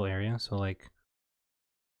the paintable area. So like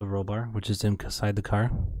the roll bar, which is inside the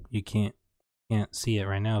car. You can't see it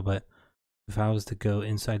right now, but if I was to go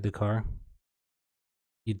inside the car,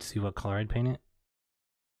 you'd see what color I'd paint it.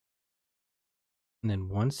 And then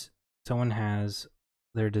once someone has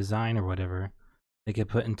their design or whatever, they get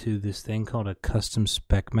put into this thing called a custom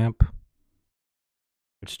spec map,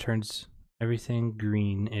 which turns everything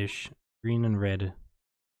greenish, green and red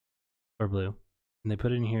or blue. And they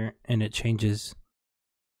put it in here and it changes.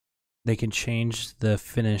 They can change the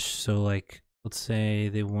finish. So like, let's say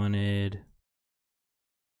they wanted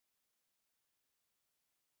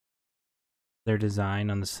their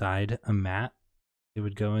design on the side a matte, they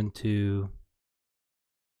would go into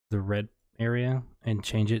the red area and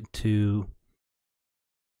change it to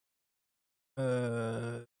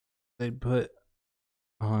they'd put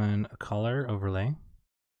on a color overlay,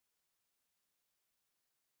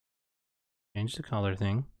 change the color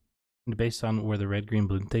thing, and based on where the red green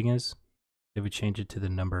blue thing is, they would change it to the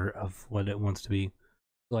number of what it wants to be.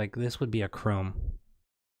 Like this would be a chrome.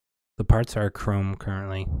 The parts are chrome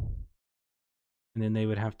currently, and then they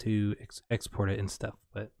would have to export it and stuff,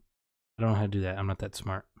 but I don't know how to do that. I'm not that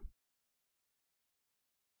smart.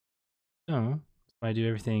 So I do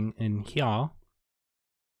everything in here,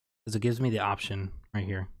 because it gives me the option right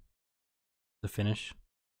here. The finish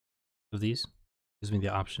of these gives me the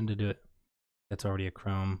option to do it. That's already a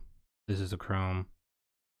chrome. This is a chrome.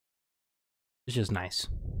 It's just nice.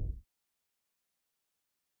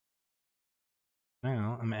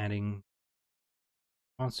 Now I'm adding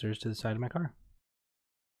monsters to the side of my car.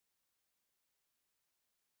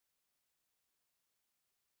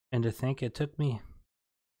 And to think it took me,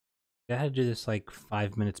 I had to do this like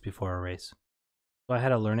 5 minutes before a race. So I had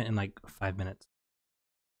to learn it in like 5 minutes.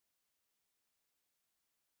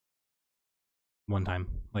 One time,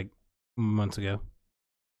 like months ago.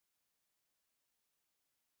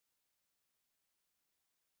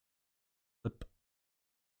 Flip.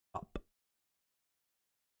 Pop.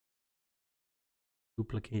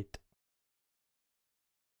 Duplicate.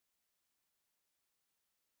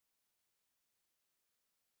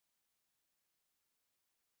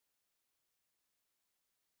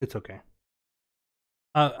 It's okay.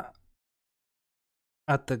 I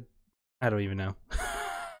don't even know.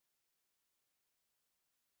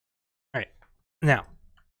 Alright. Now.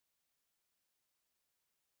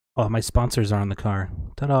 Oh, my sponsors are on the car.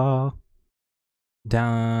 Ta-da!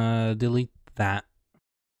 Delete that.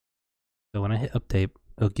 So when I hit update,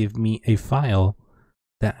 it'll give me a file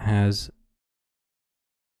that has...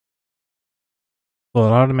 Well,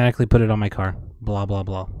 it automatically put it on my car. Blah, blah,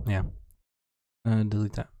 blah. Yeah.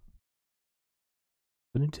 Delete that.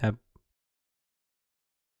 New tab.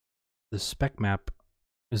 The spec map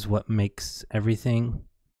is what makes everything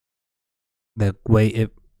the way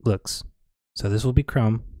it looks. So this will be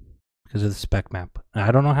Chrome because of the spec map.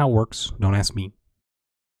 I don't know how it works. Don't ask me.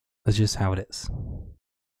 That's just how it is.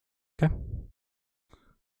 Okay.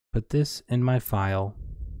 Put this in my file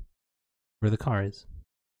where the car is.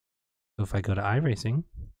 So if I go to iRacing,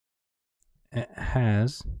 it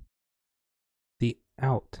has the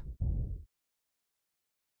out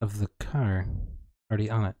of the car already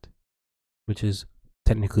on it, which is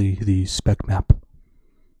technically the spec map.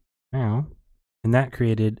 Now, and that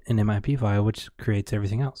created an MIP file which creates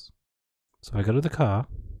everything else. So if I go to the car,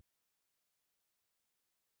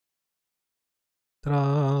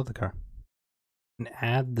 ta-da, the car. and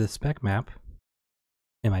add the spec map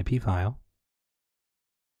MIP file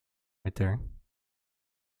right there.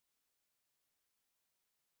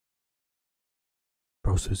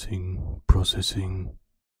 Processing.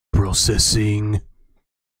 Can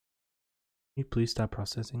you please stop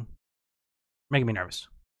processing? Making me nervous.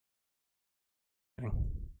 Okay.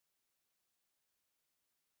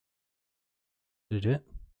 Did it do it?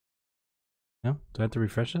 No? Do I have to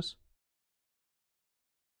refresh this?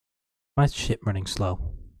 My shit running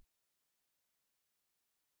slow.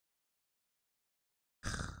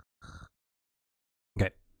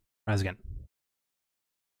 Okay. Rise again.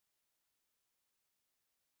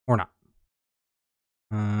 Or not.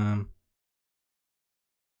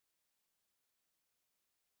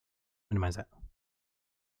 Minimize that.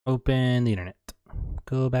 Open the internet.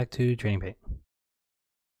 Go back to Training Paint.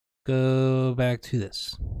 Go back to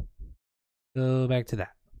this. Go back to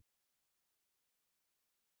that.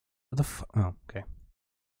 What the fuck? Oh, okay.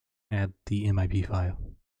 Add the MIP file.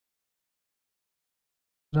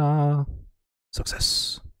 Ta-da!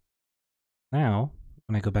 Success. Now,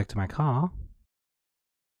 when I go back to my car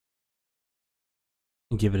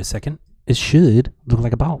and give it a second, it should look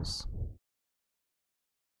like a boss.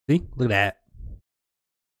 See? Look at that.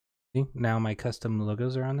 See? Now my custom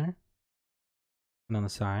logos are on there. And on the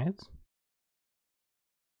sides.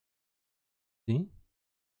 See?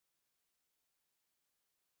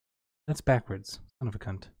 That's backwards. Son of a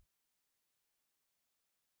cunt.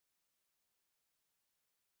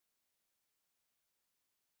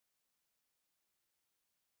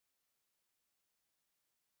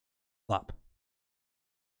 Flop.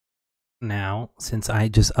 Now, since I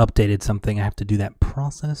just updated something, I have to do that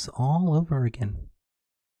process all over again.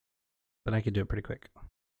 But I could do it pretty quick.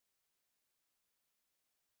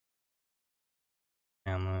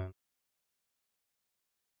 And then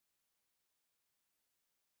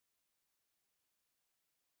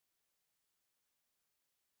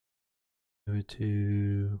go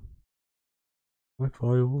to my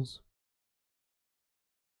files,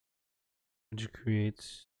 which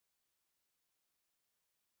creates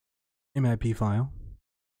MIP file,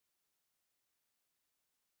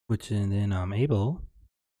 which then I'm able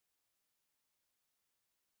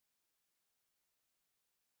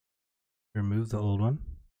to remove the old one.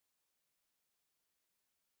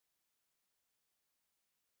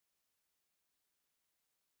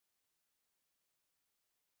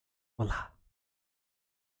 Voila.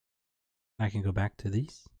 I can go back to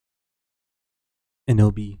these, and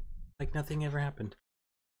it'll be like nothing ever happened.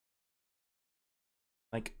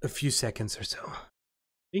 Like a few seconds or so.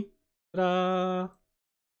 See? Ta-da!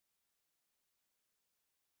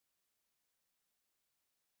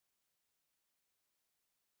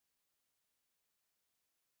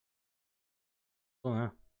 Oh, yeah.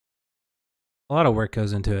 A lot of work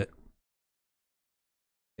goes into it.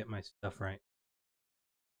 Get my stuff right.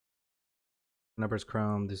 Numbers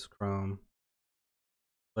chrome, this is chrome.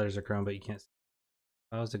 Letters are chrome, but you can't see.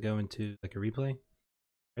 Allows to go into like a replay.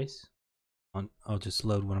 Race. I'll just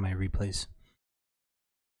load one of my replays.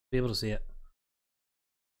 Be able to see it.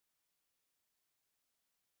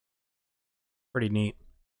 Pretty neat.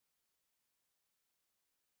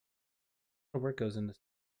 A lot of work goes into this.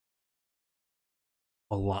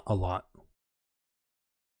 A lot.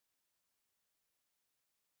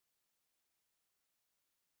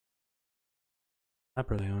 Not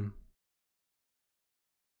really on.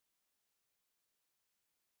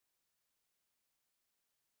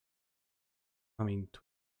 I mean,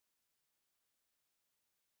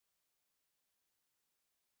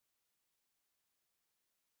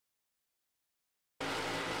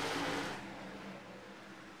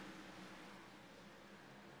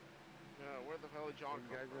 Where the hell is John?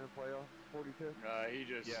 You guys gonna play off 42? He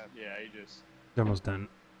just, he just. It's almost done.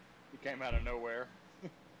 He came out of nowhere.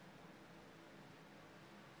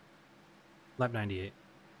 Lap 98.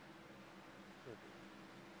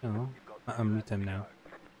 Oh, I'll mute them now.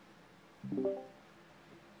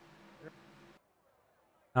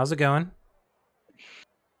 How's it going?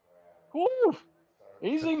 Woo!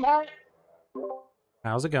 Easy, Matt.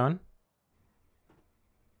 How's it going?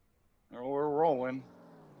 Oh, we're rolling.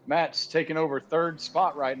 Matt's taking over third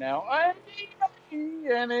spot right now. And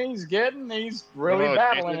he's really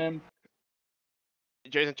battling him.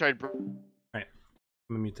 Jason tried. Alright, I'm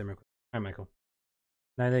gonna mute them real quick. Hi, Michael.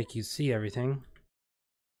 Now that you see everything.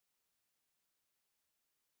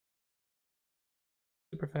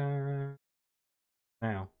 Super fast.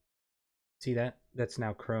 Now, see that? That's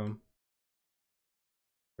now chrome.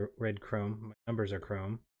 Red chrome. My numbers are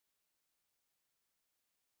chrome.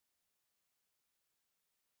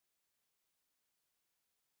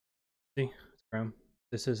 See? It's chrome.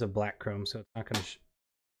 This is a black chrome, so it's not going to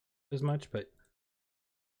as much, but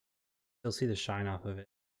you'll see the shine off of it.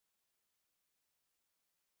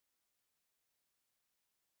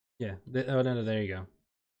 Yeah. Oh, no, there you go.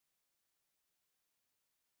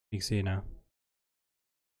 You can see it now.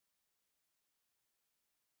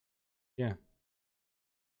 Yeah.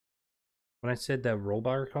 When I said the roll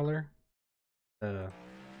bar color,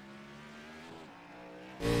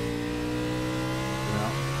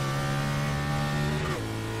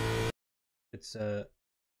 it's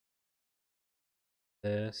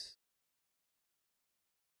this.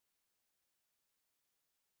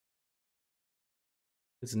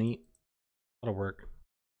 It's neat. A lot of work.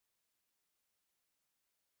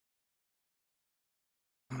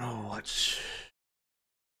 I don't know what's.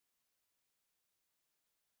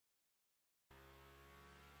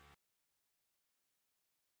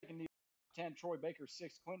 10, Troy Baker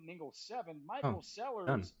 6, Quentin Ingalls 7, Michael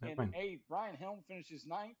Sellers in 8th, Brian Helm finishes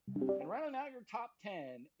 9th, and rounding out your top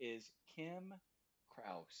 10 is Kim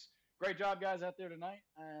Kraus. Great job, guys, out there tonight.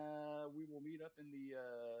 We will meet up in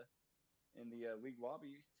the league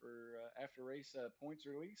lobby for after race points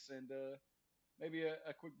release and maybe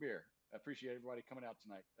a quick beer. I appreciate everybody coming out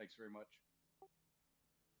tonight. Thanks very much.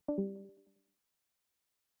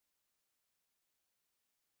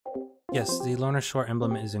 Yes, the Loner Shore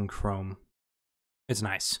emblem is in chrome. It's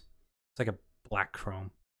nice. It's like a black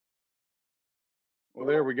chrome. Well,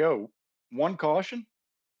 there we go. One caution.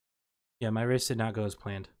 Yeah, my race did not go as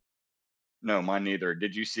planned. No, mine neither.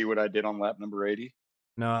 Did you see what I did on lap number 80?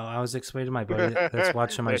 No, I was explaining to my buddy that's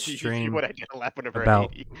watching my stream what I did on lap number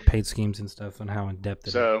about 80. paid schemes and stuff and how in depth it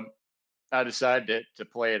is. So I decided to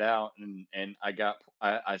play it out, and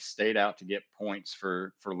I stayed out to get points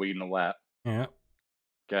for leading the lap. Yeah.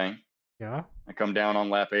 Okay. Yeah. I come down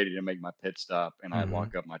on lap 80 to make my pit stop, and I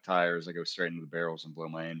lock up my tires. I go straight into the barrels and blow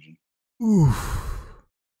my engine. Oof.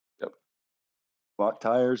 Yep. Lock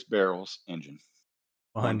tires, barrels, engine.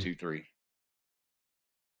 Fun. 1, 2, 3.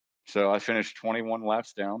 So I finished 21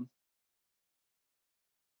 laps down.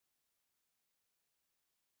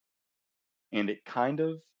 And it kind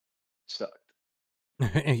of sucked.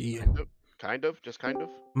 Yeah. Kind of? Just kind of?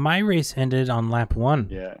 My race ended on lap 1.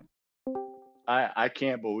 Yeah. I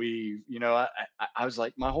can't believe, I was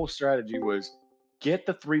like, my whole strategy was get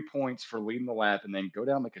the 3 points for leading the lap and then go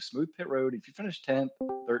down, make a smooth pit road. If you finish 10th,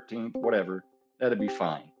 13th, whatever, that'd be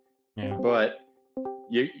fine. Yeah. But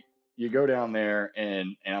you go down there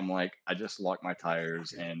and I'm like, I just lock my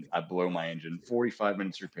tires and I blow my engine. 45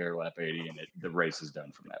 minutes repair lap 80, and the race is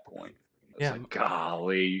done from that point. It's like,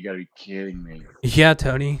 golly, you gotta be kidding me. Yeah,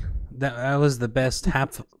 Tony. That was the best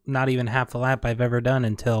not even half a lap I've ever done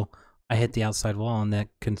until I hit the outside wall, and that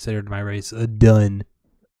considered my race done.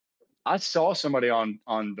 I saw somebody on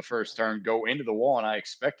the first turn go into the wall, and I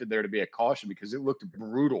expected there to be a caution because it looked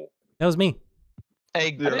brutal. That was me.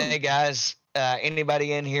 Hey guys,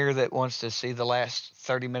 anybody in here that wants to see the last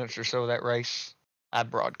 30 minutes or so of that race? I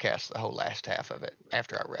broadcast the whole last half of it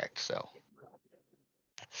after I wrecked, so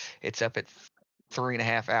it's up at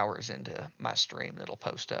 3.5 hours into my stream that'll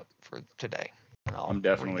post up for today. I'm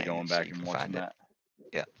definitely going back and watching that.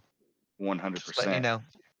 Yeah. 100%. Let me know.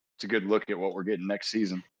 It's a good look at what we're getting next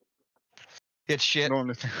season. It's shit.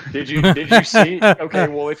 Did you see? Okay,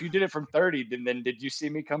 well, if you did it from 30, then did you see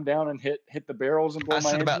me come down and hit the barrels and blow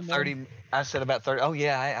my engine? I said about 30. Oh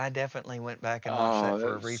yeah, I definitely went back and watched that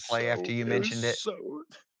for a replay after you mentioned it.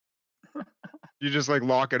 You just like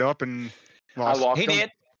lock it up and lost. He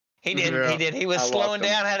did. He did. He was slowing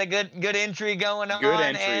down, had a good entry going on,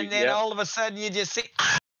 and then all of a sudden you just see.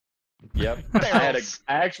 Yep. I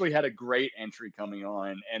actually had a great entry coming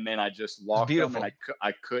on, and then I just locked them, and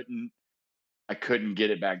I couldn't get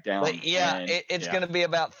it back down. But yeah, it's going to be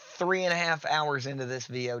about 3.5 hours into this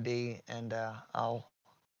VOD, and I'll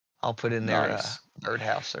put in there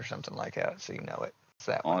Birdhouse or something like that, so you know it. It's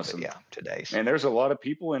that awesome. One, but yeah, today's. And there's a lot of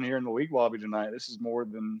people in here in the league lobby tonight. This is more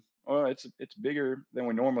than it's bigger than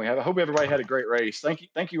we normally have. I hope everybody had a great race.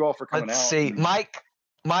 Thank you all for coming out. Let's see, Mike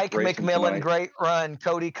McMillan, great run.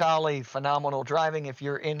 Cody Colley, phenomenal driving. If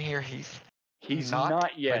you're in here, he's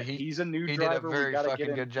not yet. He's a new driver. He did a very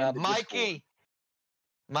fucking good job. Mikey,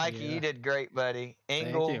 you did great, buddy.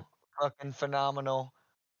 Engel, fucking phenomenal.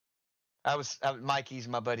 Mikey's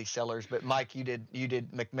my buddy Sellers, but Mike, you did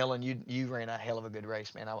McMillan. You ran a hell of a good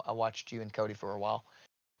race, man. I watched you and Cody for a while.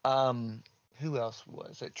 Who else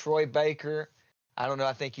was it? Troy Baker. I don't know.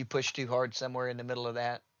 I think you pushed too hard somewhere in the middle of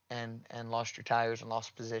that and lost your tires and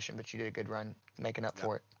lost position, but you did a good run making up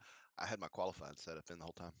for it. I had my qualifying set up in the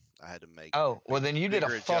whole time. I had to make. Oh, well, then you did a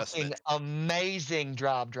fucking amazing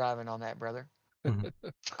job driving on that, brother.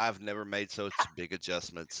 I've never made such big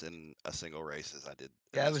adjustments in a single race as I did.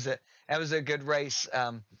 Yeah, that was a good race.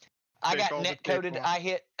 I got net coded. I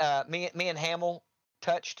hit me and Hamill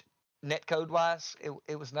touched net code wise.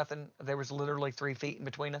 It was nothing. There was literally 3 feet in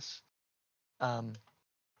between us, and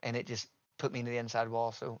it just put me into the inside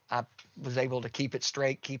wall. So I was able to keep it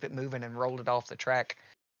straight, keep it moving, and rolled it off the track,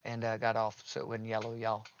 and got off so it wouldn't yellow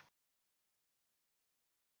y'all.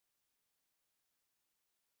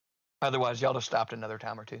 Otherwise, y'all have stopped another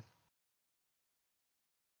time or two.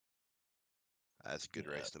 That's a good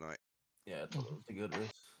race tonight. Yeah, it was a good race.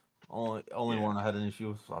 Only one I had an issue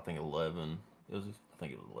with, I think 11. I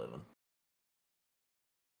think it was 11.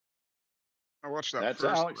 I watched that. That's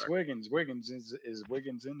first Alex wreck. Wiggins. Is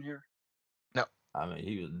Wiggins in here? No. I mean,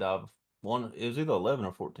 he was dive one. It was either 11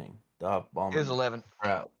 or 14. Dive bombing. It was 11.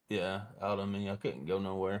 Out. Yeah, out of me. I couldn't go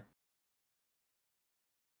nowhere.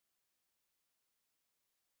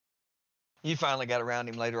 You finally got around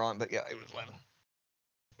him later on, but yeah, it was 11.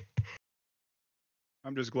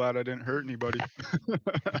 I'm just glad I didn't hurt anybody.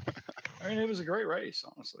 I mean, it was a great race.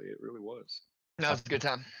 Honestly, it really was. That was a good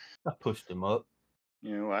time. I pushed him up.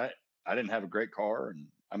 You know, I didn't have a great car, and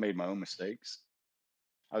I made my own mistakes.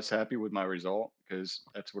 I was happy with my result because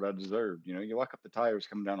that's what I deserved. You know, you lock up the tires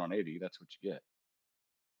coming down on 80, that's what you get.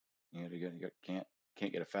 You know, you can't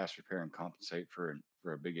get a fast repair and compensate for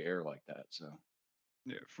a big error like that. So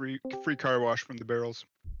Yeah, free car wash from the barrels.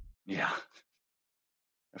 yeah,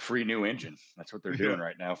 a free new engine. That's what they're doing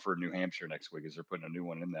right now for New Hampshire next week. Is they're putting a new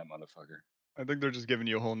one in that motherfucker. I think they're just giving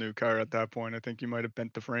you a whole new car at that point. I think you might have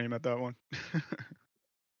bent the frame at that one.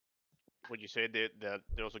 Would you say that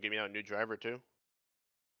they're also giving out a new driver too?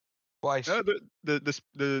 Twice.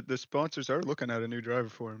 The sponsors are looking at a new driver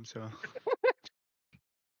for him. So.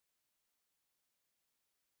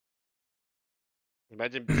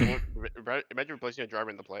 Imagine replacing a driver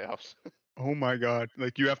in the playoffs. Oh my God!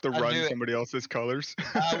 Like you have to run somebody else's colors.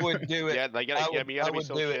 I would do it. Yeah, like you gotta be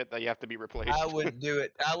so shit that you have to be replaced. I would do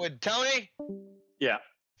it. Tony. Yeah.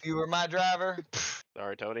 If you were my driver,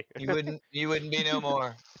 sorry, Tony. you wouldn't be no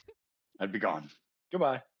more. I'd be gone.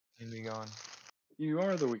 Goodbye. You'd be gone. You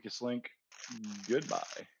are the weakest link. Goodbye.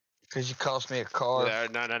 Because you cost me a car.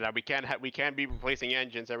 No. We can't be replacing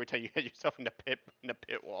engines every time you hit yourself in the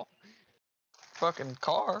pit wall. Fucking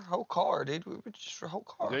whole car, dude. We would just whole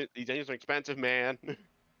car. These engines are expensive, man.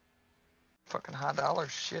 Fucking high dollar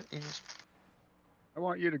shit. I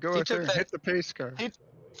want you to go out there and hit the pace car.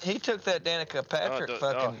 He took that Danica Patrick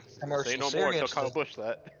commercial say no more until Kyle Busch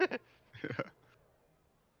that.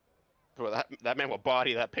 Well, that man will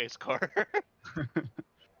body that pace car.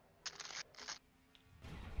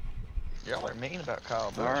 Y'all are mean about Kyle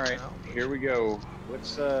Busch. All right, here we go.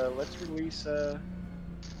 Let's release.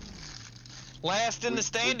 Last in the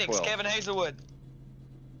standings, 12. Kevin Hazelwood.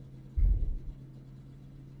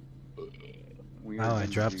 I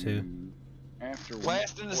dropped 2. After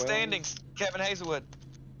last in the standings, Kevin Hazelwood.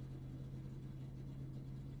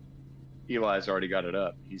 Eli's already got it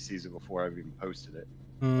up. He sees it before I've even posted it.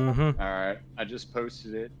 Mm-hmm. All right, I just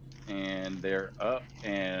posted it, and they're up.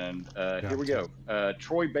 And here we go.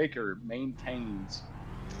 Troy Baker maintains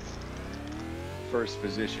first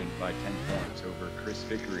position by 10 points over Chris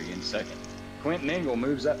Vickery in second. Quentin Engel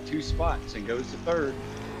moves up 2 spots and goes to third.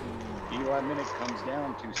 Eli Minnick comes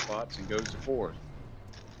down 2 spots and goes to fourth.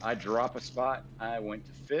 I drop a spot. I went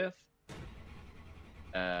to fifth.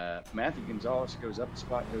 Matthew Gonzalez goes up a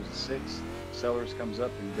spot, goes to 6th. Sellers comes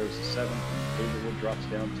up and goes to 7th. And Hazelwood drops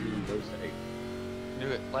down 2 and goes to 8th. Do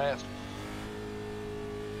it last.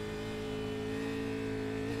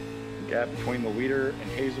 The gap between the leader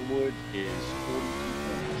and Hazelwood is 42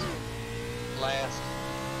 points. Last.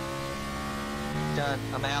 Done.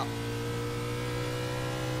 I'm out.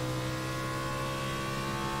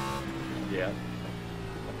 Yeah,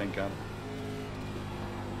 I think I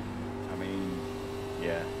mean,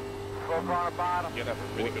 yeah. Smoke on the bottom. You have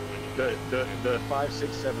a really good win. The 5,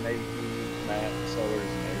 6, 7, 8, Matt, Sellers,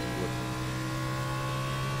 and Hazelwood.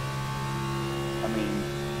 I mean,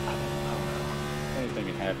 I don't know. Anything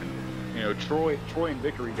can happen. You know, Troy and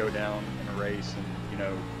Vickery go down in a race, and you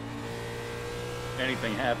know,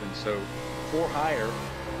 anything happens. So, for hire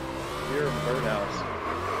here in the Birdhouse,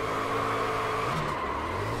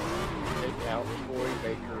 take out Troy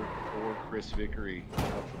Baker or Chris Vickery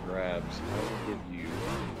up for grabs. I will give you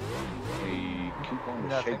a coupon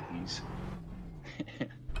to Shakey's.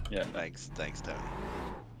 Yeah. Thanks, Tony.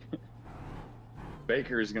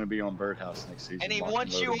 Baker is going to be on Birdhouse next season. And he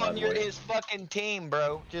wants you on his fucking team,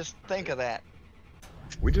 bro. Just think of that.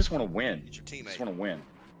 We just want to win. It's your teammate. Just want to win.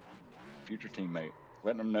 Future teammate.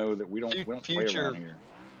 Letting them know that we don't play around here.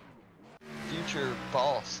 future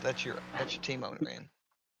boss. That's your team owner, man.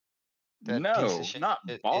 That piece No, of shit not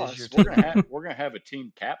is boss. your We're team gonna have owner. we're gonna have a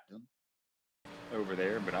team captain over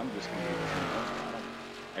there, but I'm just gonna be the team owner.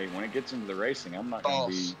 Hey, when it gets into the racing, I'm not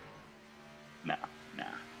gonna be. Nah.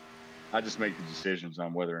 I just make the decisions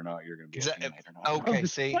on whether or not you're gonna be a teammate or not. Okay,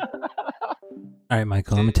 see. All right,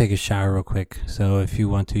 Michael, I'm gonna take a shower real quick. So if you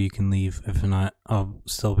want to, you can leave. If not, I'll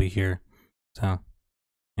still be here. So,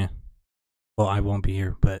 yeah. Well, I won't be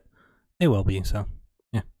here, but they will be. So,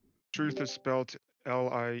 yeah. Truth is spelled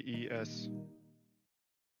Lies.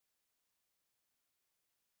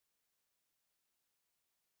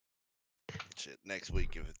 Shit, next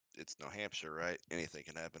week if it's New Hampshire, right? Anything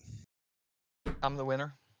can happen. I'm the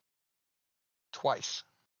winner. Twice.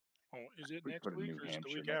 Oh, is it We next put a week New or is it the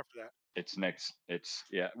Hampshire week next. after that? It's next. It's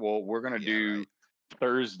yeah. Well, we're gonna Yeah, do right.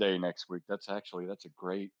 Thursday next week. That's a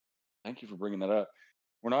great. Thank you for bringing that up.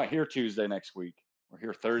 We're not here Tuesday next week. We're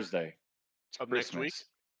here Thursday. It's Of Christmas. next week?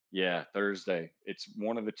 Yeah, Thursday. It's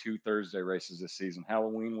one of the 2 Thursday races this season.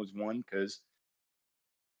 Halloween was one because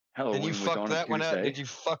Then you Halloween was fucked on a that one up. Tuesday. Did you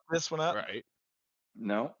fuck this one up? Right.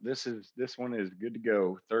 No, this one is good to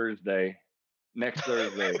go. Thursday, next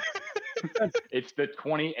Thursday. It's the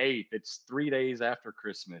 28th. It's 3 days after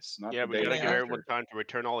Christmas, not Yeah, the we day gotta give after. everyone time to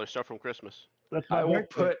return all their stuff from Christmas. That's my I will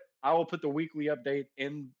birthday. put the weekly update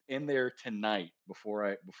in there tonight before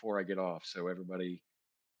I get off, so everybody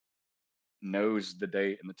knows the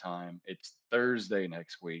date and the time. It's Thursday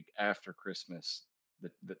next week after Christmas.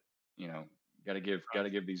 The you know got to give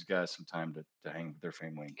these guys some time to hang with their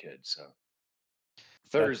family and kids. So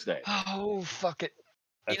Thursday. Oh, fuck it.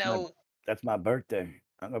 That's my birthday.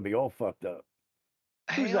 I'm gonna be all fucked up.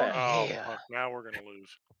 Who's hell that? Oh yeah. fuck! Now we're gonna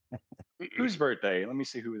lose. Whose birthday? Let me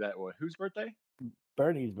see who that was. Whose birthday?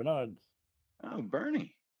 Bernie's Bernard's. Oh,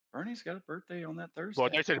 Bernie. Bernie's got a birthday on that Thursday.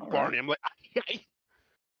 Well, they said All Barney. right. I'm like,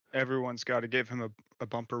 Everyone's got to give him a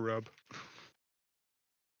bumper rub.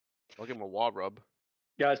 I'll give him a wall rub.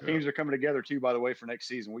 Guys, teams are coming together too, by the way, for next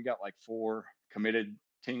season. We got like 4 committed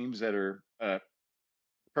teams that are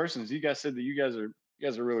persons. You guys said that you guys are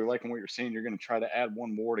really liking what you're seeing. You're going to try to add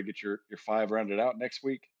one more to get your 5 rounded out next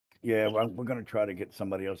week. Yeah, we're gonna try to get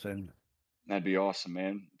somebody else in. That'd be awesome,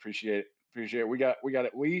 man. Appreciate it. We got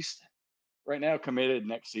at least right now committed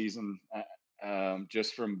next season,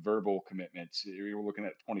 just from verbal commitments. We're looking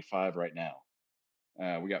at 25 right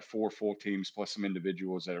now. We got 4 full teams plus some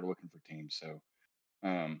individuals that are looking for teams. So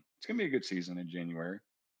it's gonna be a good season in January.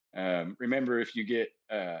 Remember, if you get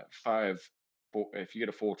if you get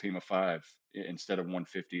a full team of 5 instead of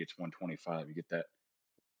 150, it's 125. You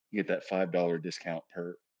get that $5 discount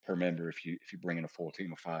per member if you bring in a full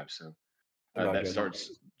team of 5. So that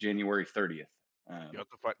starts January 30th.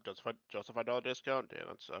 Justified dollar discount? Damn,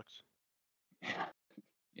 that sucks.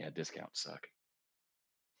 Yeah, discounts suck.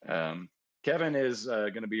 Kevin is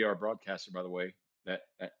going to be our broadcaster, by the way. That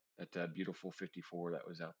beautiful 54 that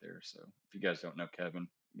was out there. So if you guys don't know Kevin,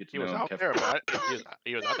 get to He know was him. out there, but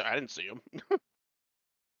he was out there. I didn't see him.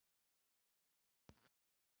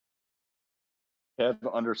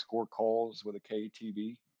 Kev_calls with a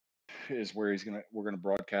KTV is where we're gonna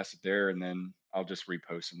broadcast it there, and then I'll just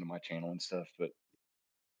repost them to my channel and stuff. But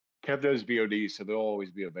Kev does VOD, so they'll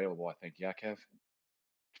always be available. I think, yeah, Kev,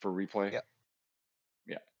 for replay. Yep.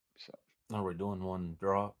 Yeah. So. Are we doing one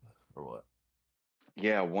drop or what?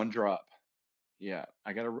 Yeah, one drop. Yeah,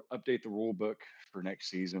 I got to update the rule book for next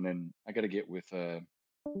season, and I got to get with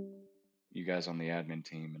you guys on the admin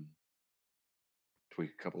team and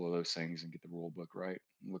tweak a couple of those things and get the rule book right,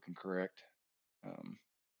 looking correct.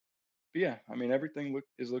 But yeah, I mean, everything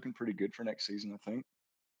is looking pretty good for next season. I think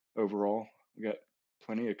overall, we got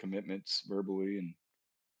plenty of commitments verbally, and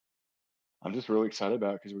I'm just really excited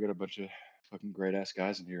about it because we got a bunch of fucking great ass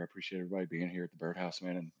guys in here. I appreciate everybody being here at the Birdhouse,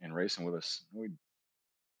 man, and racing with us. We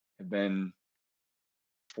have been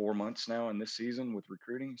 4 months now in this season with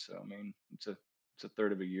recruiting, so I mean, it's a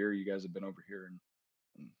third of a year you guys have been over here,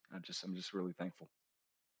 and I'm just really thankful.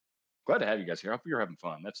 Glad to have you guys here. I hope you're having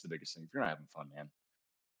fun. That's the biggest thing. If you're not having fun, man,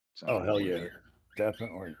 it's not Oh the hell point yeah, here.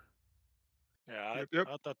 definitely. Yeah, I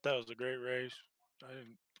thought that was a great race.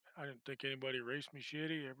 I didn't think anybody raced me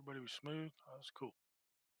shitty. Everybody was smooth. That was cool.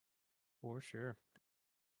 For sure.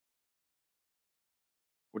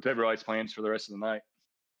 What's everybody's plans for the rest of the night?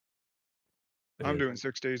 I'm doing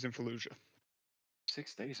 6 days in Fallujah.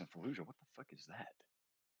 6 days in Fallujah? What the fuck is that?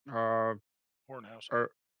 Hornhouse.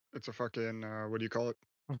 It's a fucking what do you call it?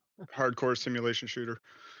 Hardcore simulation shooter,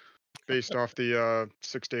 based off the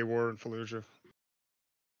 6-day war in Fallujah.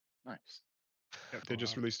 Nice. Yeah, they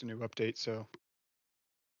just released a new update, so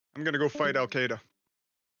I'm gonna go fight Al Qaeda.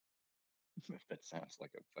 That sounds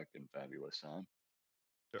like a fucking fabulous time.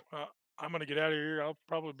 I'm gonna get out of here. I'll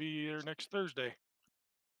probably be there next Thursday.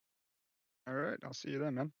 All right. I'll see you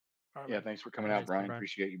then, man. All right, Yeah, man. thanks for coming out, Thanks, Brian. Brian.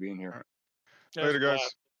 Appreciate you being here. All right. Yeah, Later, it's a blast.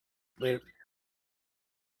 guys. Later.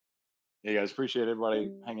 Yeah, guys, appreciate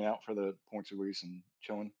everybody hanging out for the points release and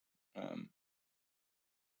chilling.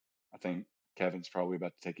 I think Kevin's probably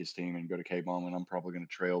about to take his team and go to K-Bomb, and I'm probably going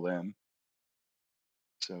to trail them.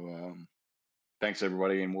 So thanks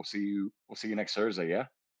everybody, and we'll see you next Thursday. Yeah.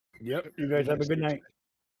 Yep. You guys have a good night.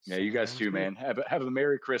 Yeah, you guys too, man. Have a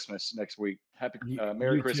Merry Christmas next week. Happy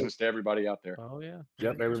Merry you Christmas to everybody out there. Oh yeah.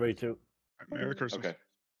 Yep, everybody too. Merry Christmas. Okay.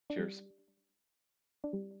 Cheers.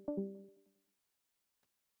 You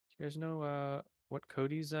guys know what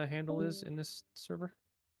Cody's handle is in this server?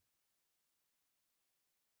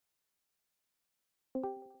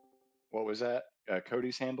 What was that?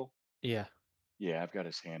 Cody's handle? Yeah. Yeah, I've got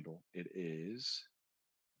his handle. It is.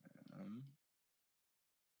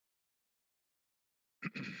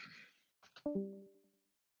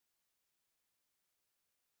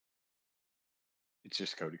 It's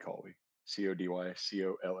just Cody Colley.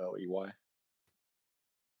 CODYCOLLEY.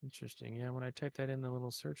 Interesting. Yeah, when I type that in the little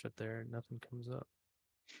search up there, nothing comes up.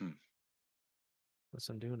 Unless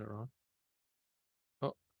I'm doing it wrong.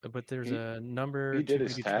 Oh, but there's a number. He did too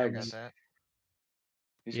his big tags. to type.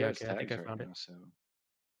 He's Yeah, got his okay, I think tags I right found it. now, so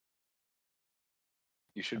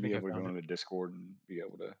you should I be think I able to go found into Discord and be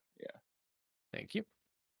able to, yeah. Thank you.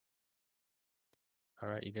 All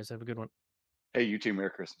right, you guys have a good one. Hey, you too. Merry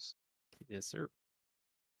Christmas. Yes, sir.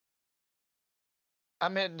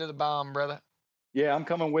 I'm heading to the bomb, brother. Yeah, I'm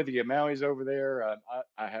coming with you. Maui's over there.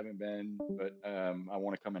 I haven't been, but I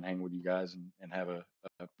want to come and hang with you guys and have a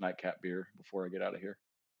nightcap beer before I get out of here.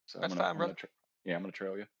 So That's I'm fine, brother. I'm gonna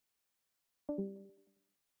trail you.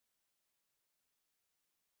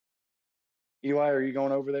 Eli, are you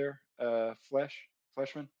going over there?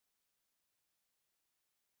 Fleshman?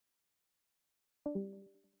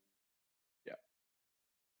 Yeah.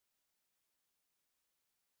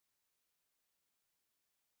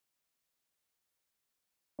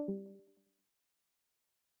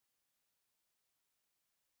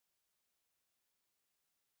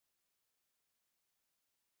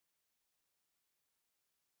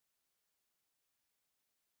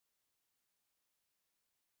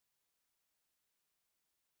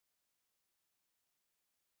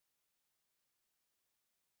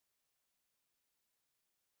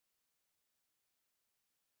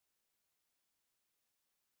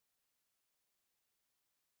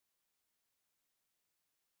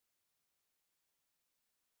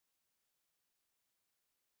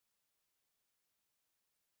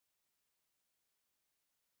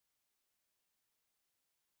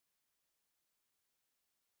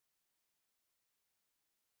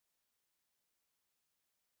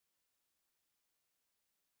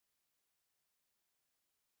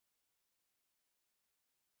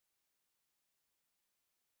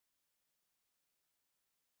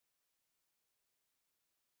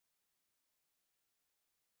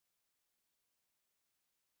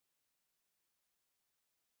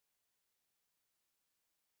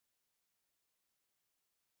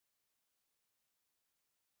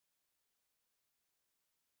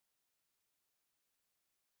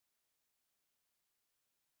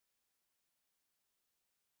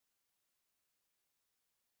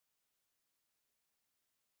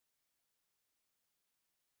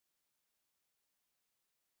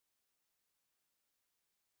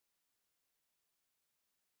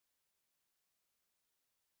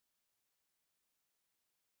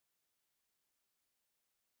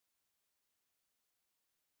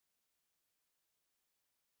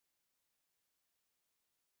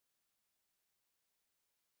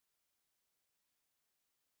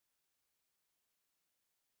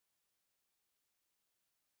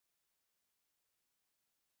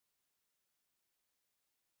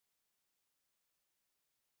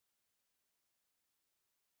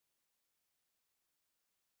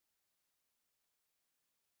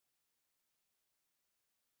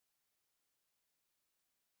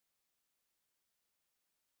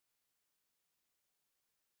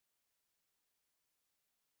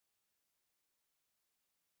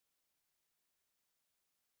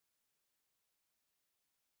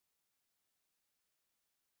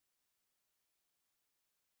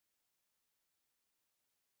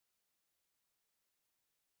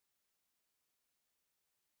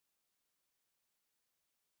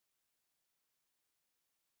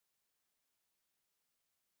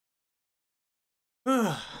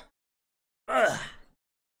 Ugh.